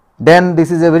 Then this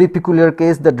is a very peculiar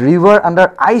case that river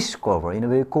under ice cover, in a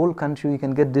very cold country we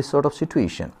can get this sort of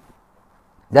situation,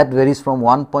 that varies from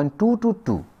 1.2 to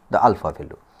 2, the alpha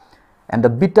value, and the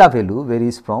beta value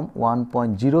varies from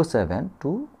 1.07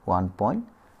 to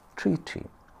 1.33.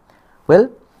 Well,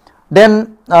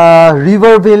 then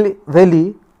river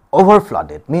valley over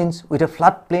flooded means with a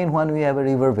flood plain, when we have a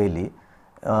river valley,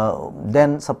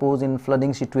 then suppose in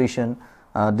flooding situation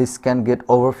this can get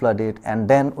over flooded, and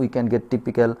then we can get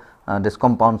typical this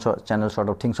compound channel sort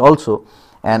of things also,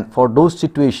 and for those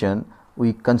situation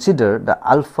we consider the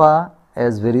alpha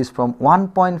as varies from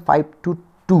 1.5 to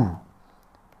 2,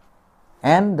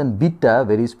 and then beta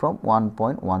varies from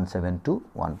 1.17 to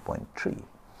 1.3.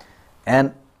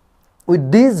 And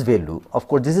with this value, of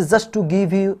course this is just to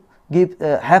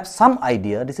have some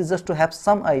idea, this is just to have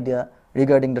some idea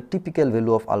regarding the typical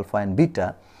value of alpha and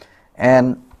beta.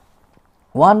 And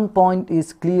one point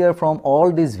is clear from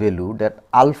all this value, that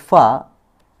alpha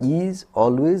is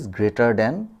always greater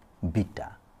than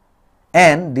beta,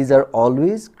 and these are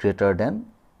always greater than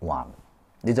 1.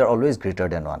 These are always greater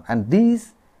than 1, and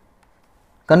these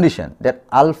condition that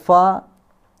alpha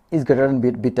is greater than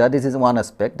beta, this is one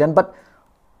aspect. Then but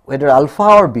whether alpha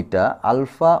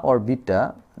or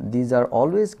beta, these are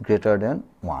always greater than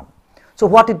 1. So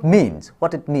what it means?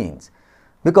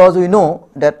 Because we know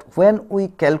that when we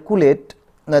calculate,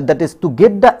 that is to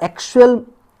get the actual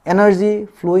energy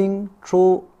flowing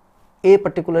through a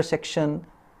particular section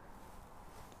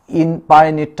in per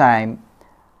unit time,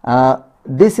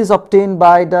 this is obtained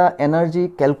by the energy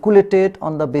calculated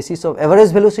on the basis of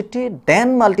average velocity,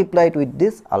 then multiplied with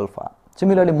this alpha.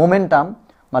 Similarly, momentum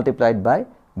multiplied by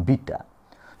beta.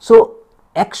 So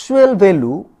actual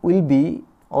value will be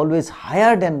always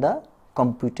higher than the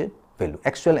computed value.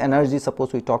 Actual energy,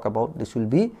 suppose we talk about, this will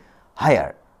be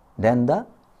higher than the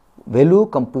value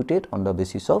computed on the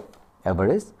basis of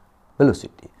average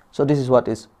velocity. So this is what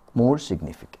is more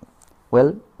significant.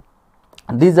 Well,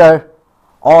 these are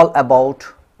all about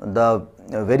the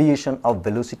variation of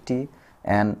velocity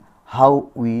and how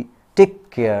we take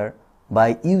care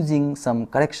by using some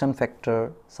correction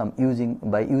factor,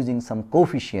 by using some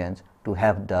coefficients to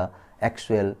have the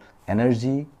actual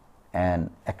energy and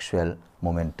actual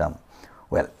momentum.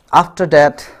 Well, after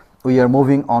that we are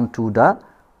moving on to the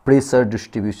pressure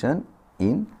distribution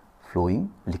in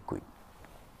flowing liquid.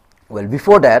 Well,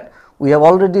 before that we have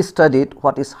already studied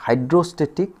what is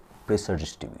hydrostatic pressure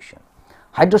distribution.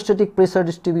 Hydrostatic pressure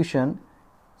distribution,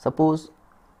 suppose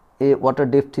a water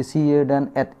depth is here,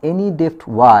 then at any depth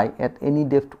y,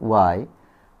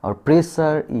 our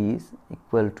pressure is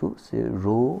equal to say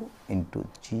rho into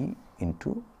g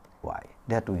into y,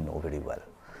 that we know very well,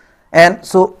 and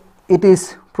so it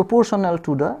is proportional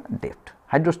to the depth.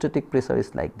 Hydrostatic pressure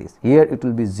is like this, here it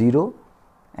will be 0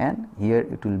 and here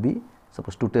it will be,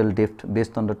 suppose total depth,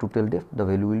 based on the total depth the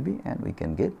value will be, and we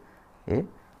can get a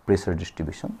pressure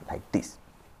distribution like this.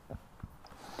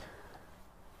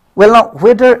 Well, now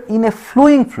whether in a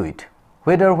flowing fluid,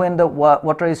 whether when the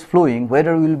water is flowing,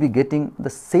 whether we will be getting the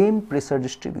same pressure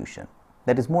distribution,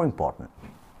 that is more important.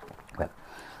 Well,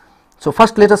 so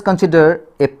first let us consider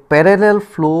a parallel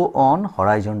flow on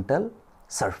horizontal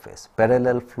surface,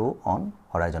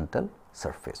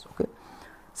 okay.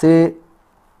 Say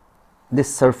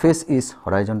this surface is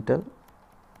horizontal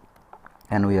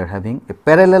and we are having a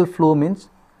parallel flow, means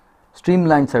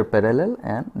streamlines are parallel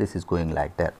and this is going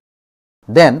like that.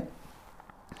 Then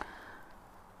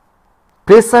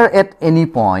pressure at any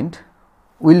point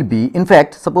will be, in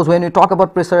fact, suppose when we talk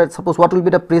about pressure, suppose what will be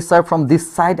the pressure from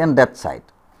this side and that side.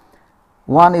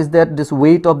 One is that this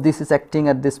weight of this is acting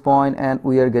at this point and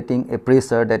we are getting a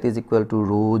pressure that is equal to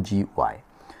rho gy.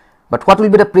 But what will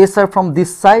be the pressure from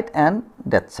this side and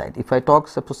that side? If I talk,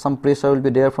 suppose some pressure will be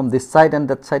there from this side and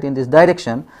that side in this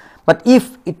direction, but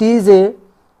if it is a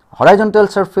horizontal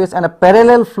surface and a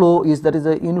parallel flow is, that is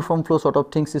a uniform flow sort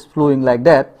of things is flowing like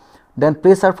that, then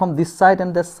pressure from this side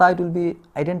and that side will be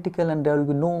identical and there will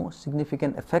be no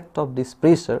significant effect of this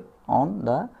pressure on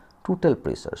the total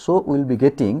pressure. So we will be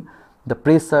getting the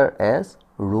pressure as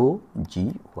rho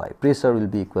gy, pressure will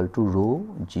be equal to rho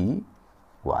gy.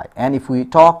 And if we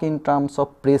talk in terms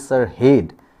of pressure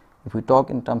head,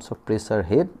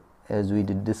 as we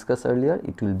did discuss earlier,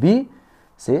 it will be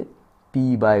say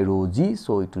P by rho g,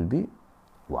 so it will be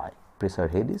y, pressure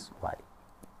head is y.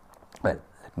 Well,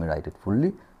 let me write it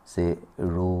fully, say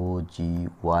rho g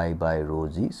y by rho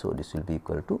g, so this will be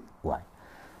equal to y.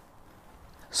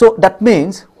 So that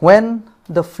means when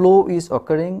the flow is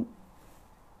occurring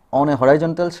on a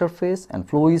horizontal surface and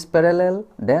flow is parallel,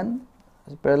 then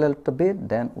parallel to the bed,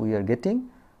 then we are getting,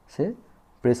 say,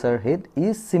 pressure head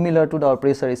is similar to the, or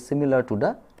pressure is similar to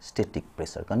the static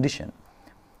pressure condition.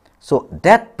 So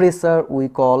that pressure we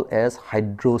call as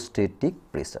hydrostatic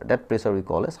pressure. That pressure we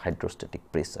call as hydrostatic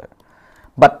pressure.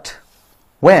 But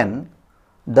when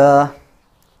the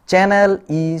channel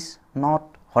is not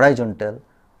horizontal,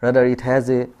 rather it has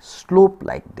a slope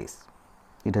like this.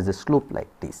 It has a slope like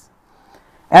this,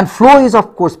 and flow is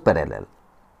of course parallel.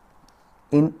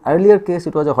 In earlier case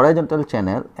it was a horizontal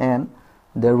channel and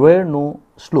there were no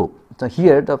slope. So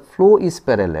here the flow is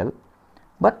parallel,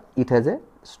 but it has a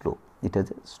slope. It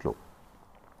has a slope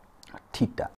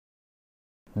theta.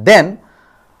 Then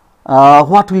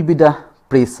what will be the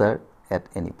pressure at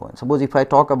any point? Suppose if I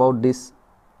talk about this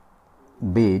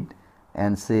bed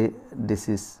and say this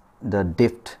is the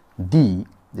depth d,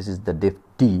 this is the depth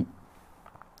d,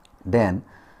 then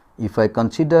if I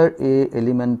consider a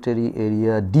elementary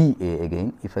area dA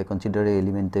again, if I consider a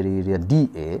elementary area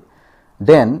dA,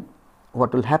 then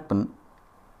what will happen?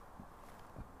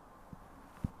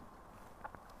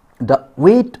 The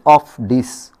weight of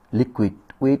this liquid,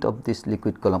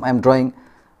 column, I am drawing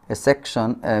a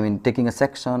section, I mean taking a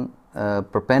section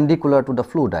perpendicular to the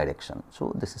flow direction.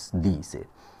 So this is d, say,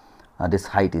 this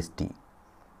height is d,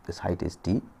 this height is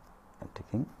d, I am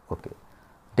taking, okay.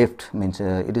 Depth means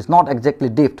it is not exactly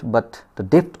depth, but the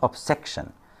depth of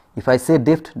section. If I say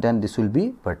depth, then this will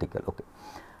be vertical, okay.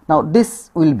 Now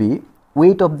this will be,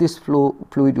 weight of this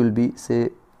fluid will be, say,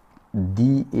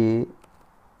 dA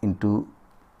into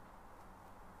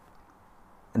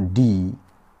d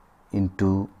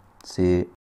into, say,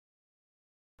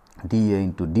 dA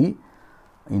into d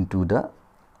into the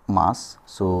mass.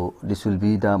 So this will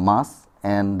be the mass,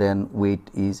 and then weight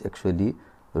is actually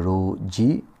rho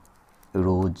g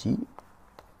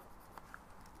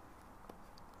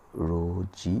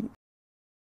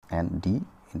and d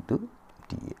into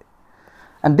dA,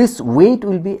 and this weight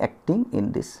will be acting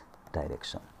in this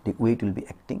direction. The weight will be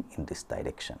acting in this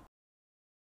direction.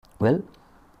 Well,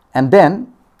 and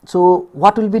then, so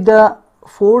what will be the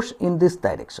force in this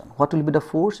direction? What will be the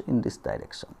force in this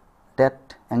direction?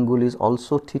 That angle is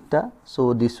also theta.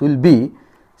 So this will be,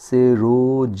 say,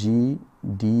 rho g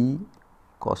d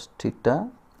cos theta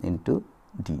into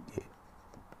dA.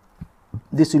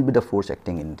 This will be the force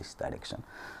acting in this direction.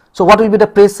 So what will be the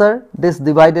pressure? This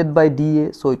divided by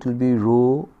dA, so it will be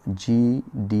rho g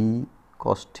d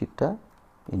cos theta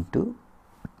into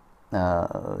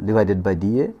divided by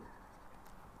dA.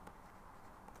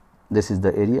 This is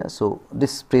the area, so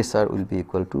this pressure will be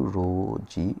equal to rho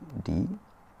g d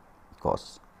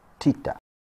cos theta.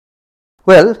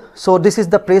 Well, so this is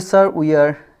the pressure we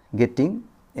are getting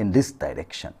in this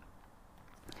direction.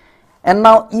 And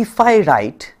now if I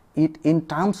write it in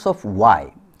terms of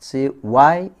y, say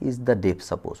y is the depth,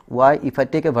 suppose y, if I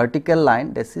take a vertical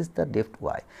line, this is the depth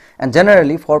y, and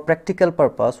generally for practical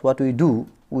purpose what we do,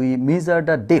 we measure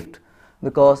the depth,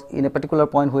 because in a particular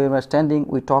point where we are standing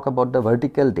we talk about the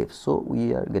vertical depth, so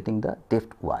we are getting the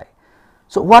depth y.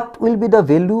 So what will be the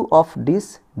value of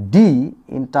this d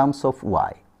in terms of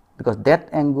y, because that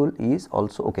angle is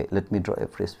also, okay, let me draw a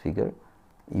fresh figure.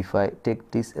 If I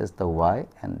take this as the y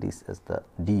and this as the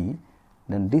d,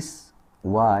 then this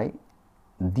y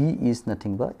d is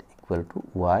nothing but equal to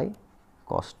y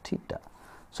cos theta.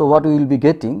 So what we will be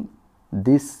getting,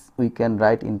 this we can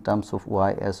write in terms of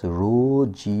y as rho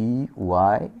g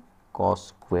y cos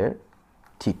square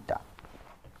theta.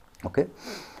 Okay.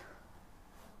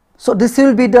 So this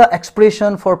will be the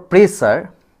expression for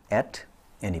pressure at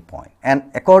any point, and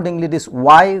accordingly this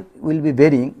y will be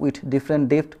varying with different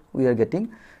depth, we are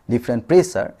getting different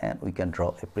pressure, and we can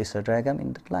draw a pressure diagram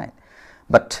in that line.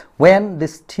 But when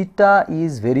this theta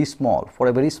is very small, for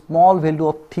a very small value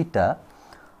of theta,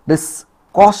 this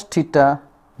cos theta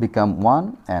become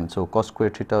 1, and so cos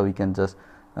square theta we can just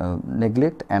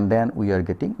neglect, and then we are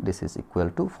getting this is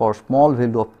equal to, for small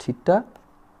value of theta,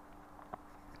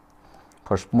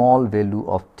 for small value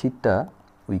of theta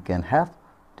we can have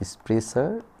this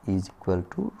pressure is equal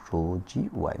to rho g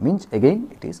y, means again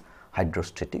it is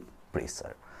hydrostatic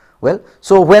pressure. Well,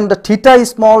 so when the theta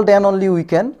is small, then only we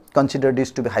can consider this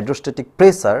to be hydrostatic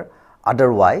pressure,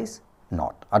 otherwise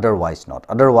not,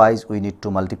 otherwise we need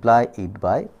to multiply it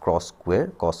by cos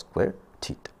square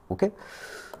theta. Okay.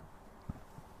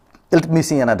 Let me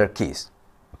see another case.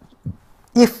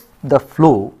 If the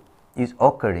flow is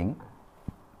occurring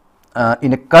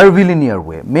in a curvilinear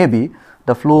way, maybe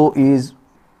the flow is,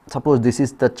 suppose this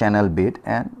is the channel bed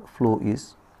and flow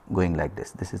is going like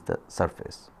this, this is the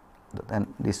surface, then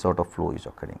this sort of flow is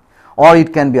occurring, or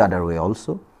it can be other way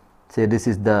also. Say this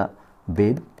is the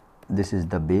bed, this is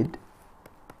the bed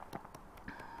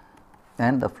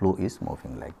and the flow is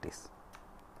moving like this.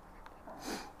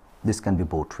 This can be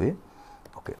both way.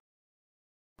 Okay.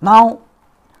 Now,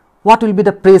 what will be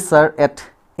the pressure at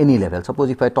any level? Suppose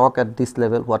if I talk at this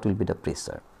level, what will be the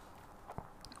pressure?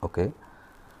 Okay.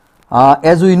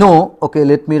 As we know, okay,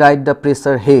 let me write the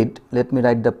pressure head. Let me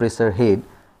write the pressure head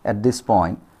at this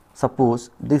point. Suppose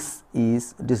this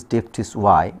depth is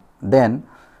y, then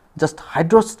just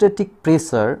hydrostatic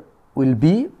pressure will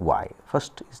be y.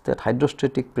 First is that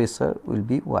hydrostatic pressure will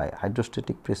be y.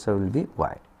 Hydrostatic pressure will be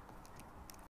y.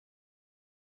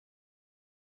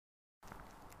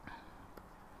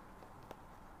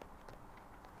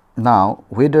 Now,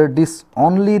 whether this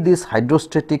only this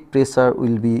hydrostatic pressure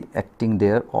will be acting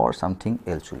there or something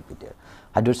else will be there.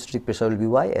 Hydrostatic pressure will be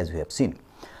y, as we have seen.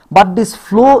 But this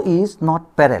flow is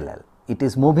not parallel. It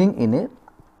is moving in a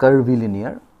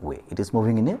curvilinear way. It is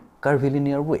moving in a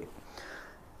curvilinear way.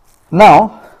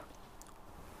 Now,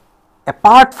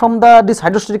 apart from this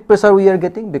hydrostatic pressure we are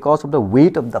getting because of the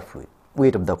weight of the fluid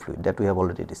that we have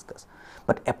already discussed.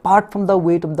 But apart from the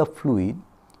weight of the fluid,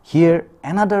 here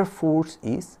another force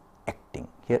is acting.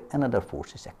 Here another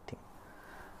force is acting.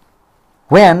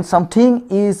 When something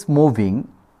is moving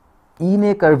in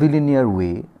a curvilinear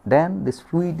way, then this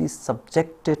fluid is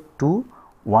subjected to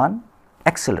one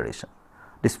acceleration.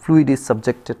 This fluid is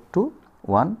subjected to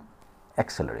one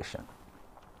acceleration,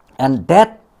 and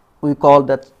that we call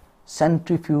that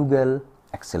centrifugal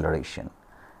acceleration.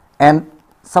 And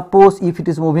suppose if it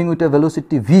is moving with a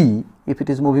velocity v,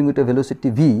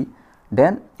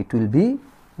 then it will be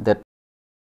that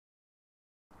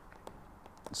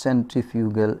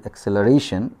centrifugal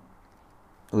acceleration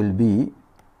will be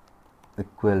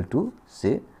equal to,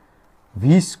 say,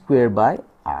 v square by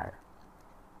r.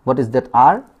 What is that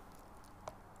r?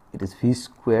 It is v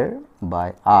square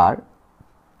by r.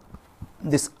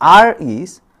 This r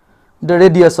is the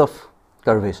radius of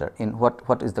curvature. In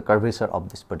what is the curvature of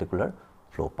this particular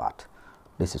flow path?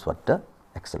 This is what the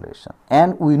acceleration.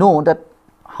 And we know that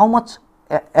how much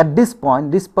at this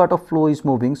point this part of flow is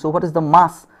moving. So, what is the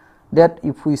mass? That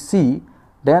if we see,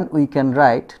 then we can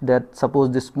write that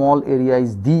suppose this small area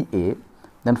is dA,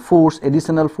 then force,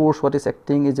 additional force what is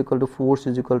acting is equal to force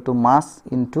is equal to mass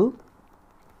into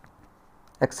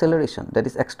acceleration, that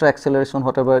is extra acceleration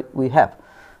whatever we have.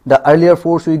 The earlier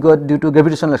force we got due to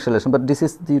gravitational acceleration, but this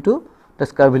is due to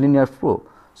this curvilinear flow.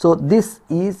 So, this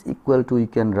is equal to, you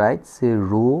can write, say,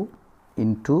 rho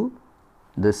into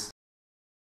this,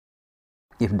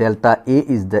 if delta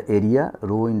A is the area,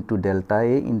 rho into delta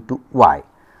A into y.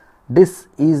 This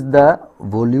is the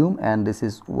volume and this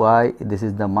is y, this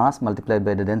is the mass multiplied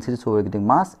by the density. So, we are getting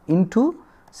mass into,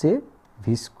 say,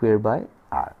 v square by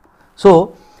r.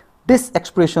 So, this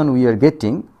expression we are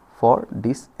getting for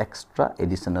this extra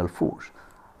additional force.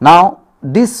 Now,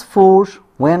 this force,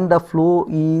 when the flow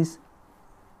is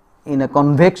in a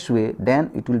convex way,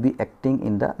 then it will be acting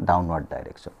in the downward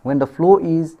direction. When the flow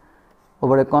is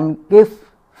over a concave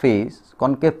phase,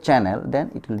 concave channel,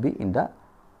 then it will be in the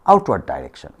outward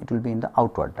direction. It will be in the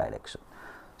outward direction.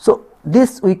 So,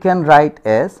 this we can write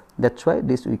as, that is why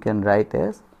this we can write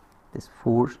as, this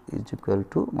force is equal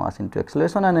to mass into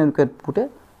acceleration, and you can put a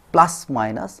plus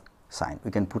minus sign.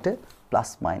 We can put a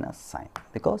plus minus sign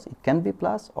because it can be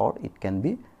plus or it can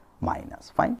be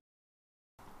minus. Fine.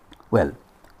 Well,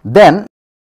 then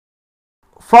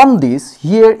from this,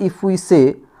 here if we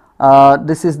say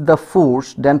this is the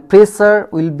force, then pressure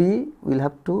will be, we will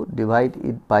have to divide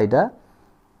it by the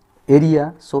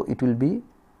area. So, it will be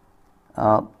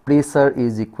pressure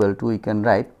is equal to, we can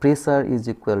write pressure is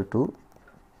equal to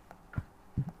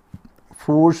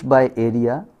force by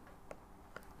area,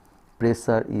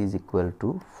 pressure is equal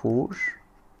to force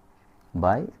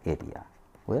by area.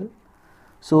 Well,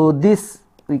 so this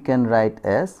we can write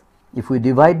as, if we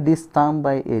divide this term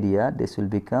by area, this will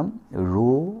become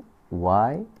rho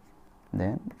y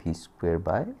then v square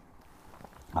by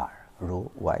r,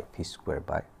 rho y v square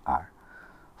by r.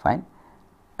 Fine.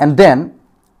 And then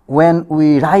when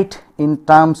we write in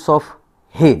terms of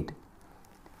head,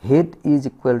 head is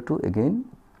equal to, again,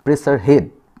 pressure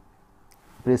head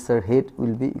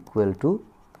will be equal to,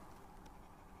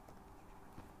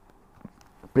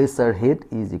 pressure head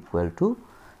is equal to,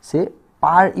 say,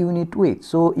 per unit weight.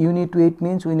 So, unit weight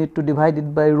means we need to divide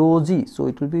it by rho g. So,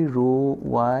 it will be rho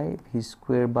y v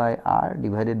square by r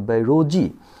divided by rho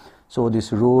g. So,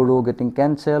 this rho getting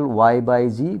cancelled, y by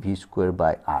g v square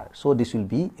by r. So, this will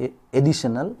be a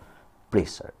additional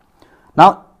pressure.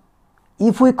 Now,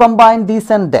 if we combine this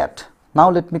and that, now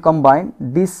let me combine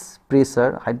this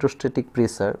pressure, hydrostatic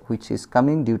pressure, which is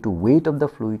coming due to weight of the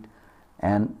fluid,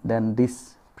 and then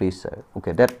this pressure.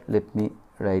 Okay, that let me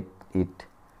write it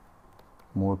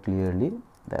more clearly,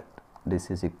 that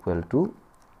this is equal to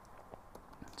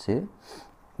say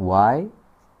y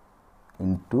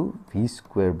into v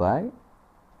square by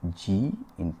g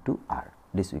into r.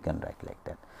 This we can write like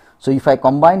that. So if I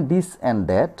combine this and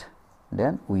that,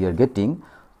 then we are getting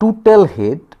total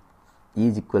head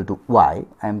is equal to y.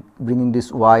 I am bringing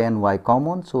this y and y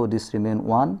common, so this remain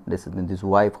 1, this is this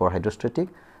y for hydrostatic,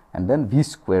 and then v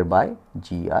square by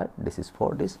gr, this is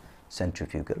for this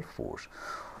centrifugal force.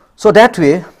 So that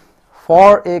way,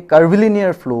 for a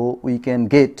curvilinear flow, we can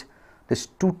get this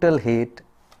total head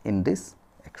in this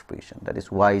expression, that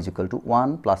is y is equal to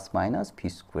 1 plus minus v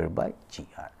square by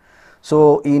gr.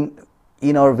 So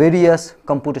in our various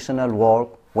computational work,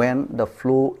 when the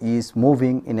flow is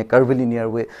moving in a curvilinear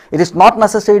way, it is not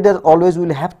necessary that always we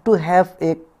will have to have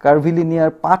a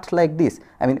curvilinear path like this,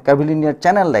 I mean curvilinear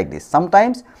channel like this.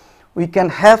 Sometimes we can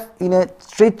have in a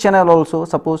straight channel also.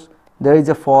 Suppose there is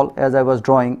a fall as I was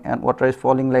drawing and water is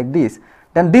falling like this,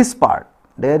 then this part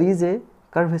there is a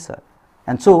curvature,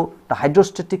 and so the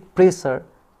hydrostatic pressure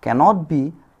cannot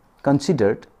be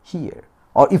considered here.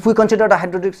 Or if we consider the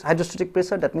hydrostatic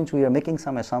pressure, that means we are making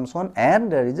some assumption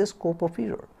and there is a scope of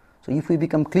error. So if we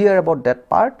become clear about that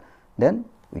part, then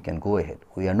we can go ahead.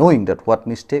 We are knowing that what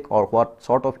mistake or what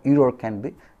sort of error can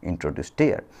be introduced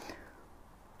here.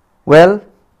 Well,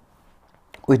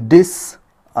 with this,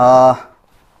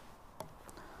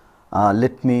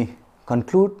 let me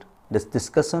conclude this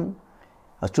discussion.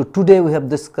 So today we have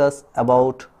discussed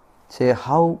about, say,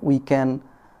 how we can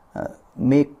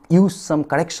use some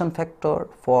correction factor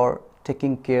for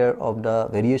taking care of the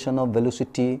variation of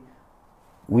velocity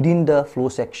within the flow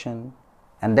section,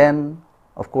 and then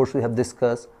of course we have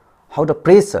discussed how the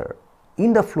pressure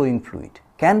in the flowing fluid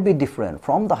can be different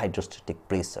from the hydrostatic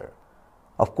pressure.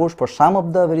 Of course, for some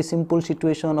of the very simple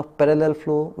situation of parallel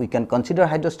flow, we can consider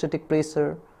hydrostatic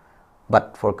pressure,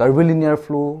 but for curvilinear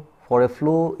flow, for a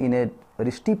flow in a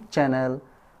very steep channel,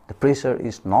 the pressure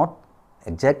is not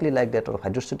exactly like that of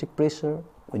hydrostatic pressure.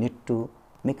 We need to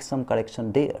make some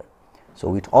correction there. So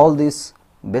with all this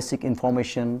basic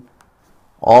information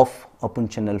of open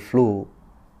channel flow,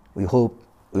 we hope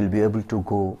we will be able to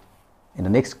go in the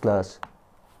next class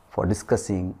for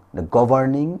discussing the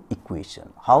governing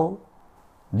equation, how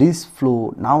this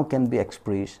flow now can be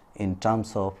expressed in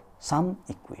terms of some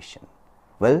equation.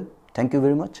 Well, thank you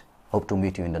very much. Hope to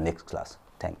meet you in the next class.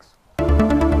 Thanks.